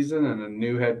 8-9 season and a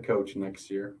new head coach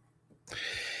next year.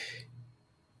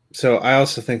 So I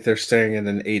also think they're staring at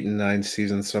an 8-9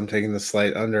 season, so I'm taking the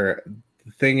slight under.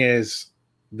 The thing is,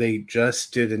 they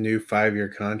just did a new 5-year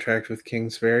contract with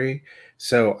Kingsbury,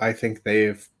 so I think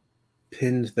they've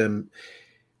pinned them.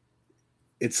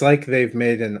 It's like they've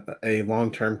made a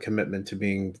long-term commitment to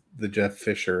being the Jeff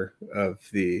Fisher of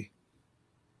the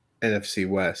NFC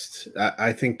West.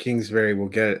 I think Kingsbury will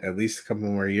get at least a couple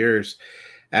more years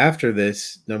after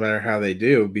this, no matter how they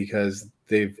do, because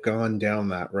they've gone down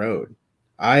that road.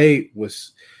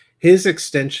 His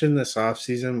extension this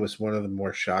offseason was one of the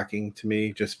more shocking to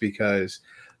me, just because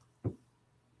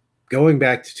going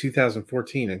back to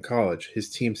 2014 in college,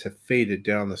 his teams have faded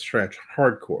down the stretch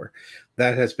hardcore.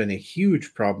 That has been a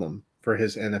huge problem for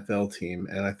his NFL team,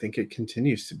 and I think it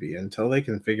continues to be until they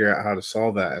can figure out how to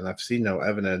solve that, and I've seen no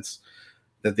evidence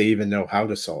that they even know how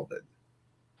to solve it.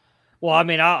 Well, I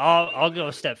mean, I'll go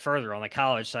a step further on the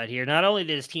college side here. Not only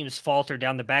did his teams falter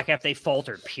down the back half, they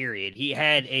faltered, period. He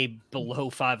had a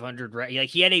below 500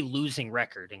 he had a losing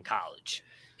record in college.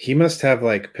 He must have,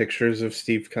 pictures of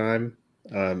Steve Keim,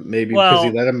 maybe because he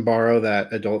let him borrow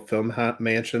that adult film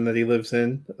mansion that he lives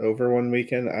in over one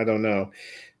weekend. I don't know.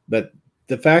 But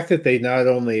the fact that they not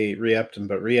only re-upped him,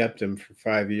 but re-upped him for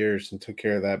 5 years and took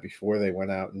care of that before they went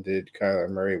out and did Kyler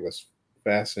Murray was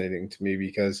fascinating to me,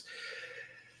 because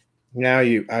now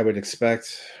I would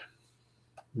expect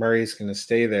Murray's going to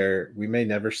stay there. We may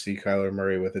never see Kyler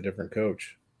Murray with a different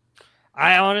coach.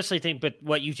 I honestly think, but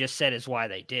what you just said is why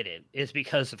they did it, is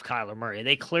because of Kyler Murray.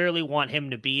 They clearly want him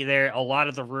to be there. A lot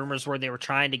of the rumors were they were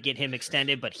trying to get him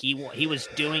extended, but he was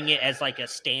doing it as a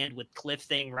stand with Cliff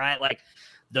thing, right?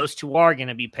 Those two are going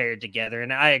to be paired together.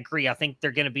 And I agree. I think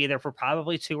they're going to be there for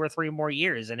probably 2 or 3 more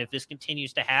years. And if this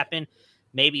continues to happen,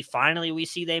 maybe finally we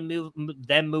see them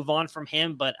move on from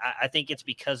him. But I think it's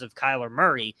because of Kyler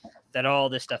Murray that all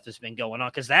this stuff has been going on.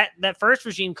 Because that first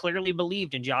regime clearly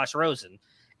believed in Josh Rosen.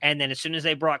 And then as soon as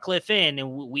they brought Cliff in,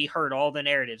 and we heard all the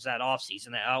narratives that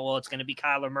offseason that, it's going to be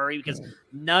Kyler Murray, because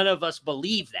none of us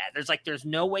believe that. There's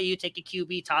no way you take a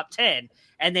QB top 10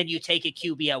 and then you take a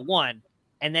QB at 1.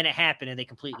 And then it happened, and they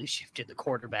completely shifted the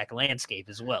quarterback landscape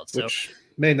as well. So, which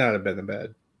may not have been a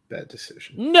bad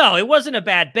decision. No, it wasn't a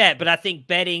bad bet, but I think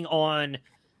betting on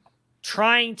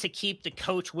trying to keep the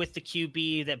coach with the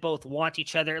QB that both want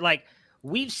each other,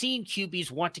 we've seen QBs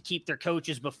want to keep their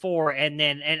coaches before, and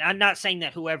I'm not saying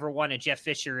that whoever wanted Jeff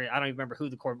Fisher, I don't even remember who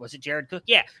the court was. It Jared Cook?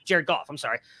 Yeah, Jared Goff. I'm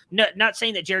sorry. No, not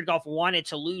saying that Jared Goff wanted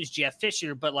to lose Jeff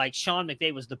Fisher, but Sean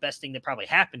McVay was the best thing that probably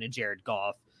happened to Jared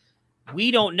Goff.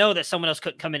 We don't know that someone else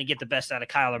couldn't come in and get the best out of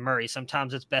Kyler Murray.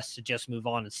 Sometimes it's best to just move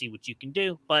on and see what you can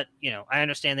do. But, I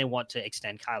understand they want to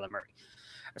extend Kyler Murray.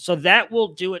 So that will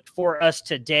do it for us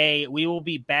today. We will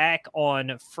be back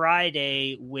on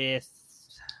Friday with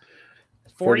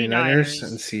 49ers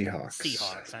and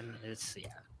Seahawks.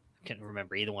 Couldn't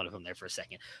remember either one of them there for a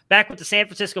second. Back with the San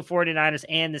Francisco 49ers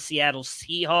and the Seattle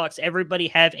Seahawks. Everybody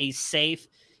have a safe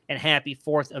and happy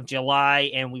 4th of July,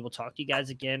 and we will talk to you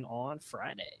guys again on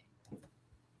Friday.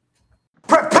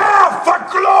 Prepare for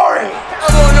glory! I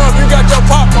want to know if you got your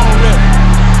popcorn ready.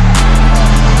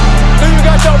 Do you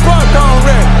got your popcorn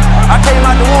ready? I came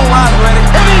out the womb, I was ready.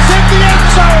 And he's hit the end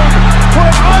zone.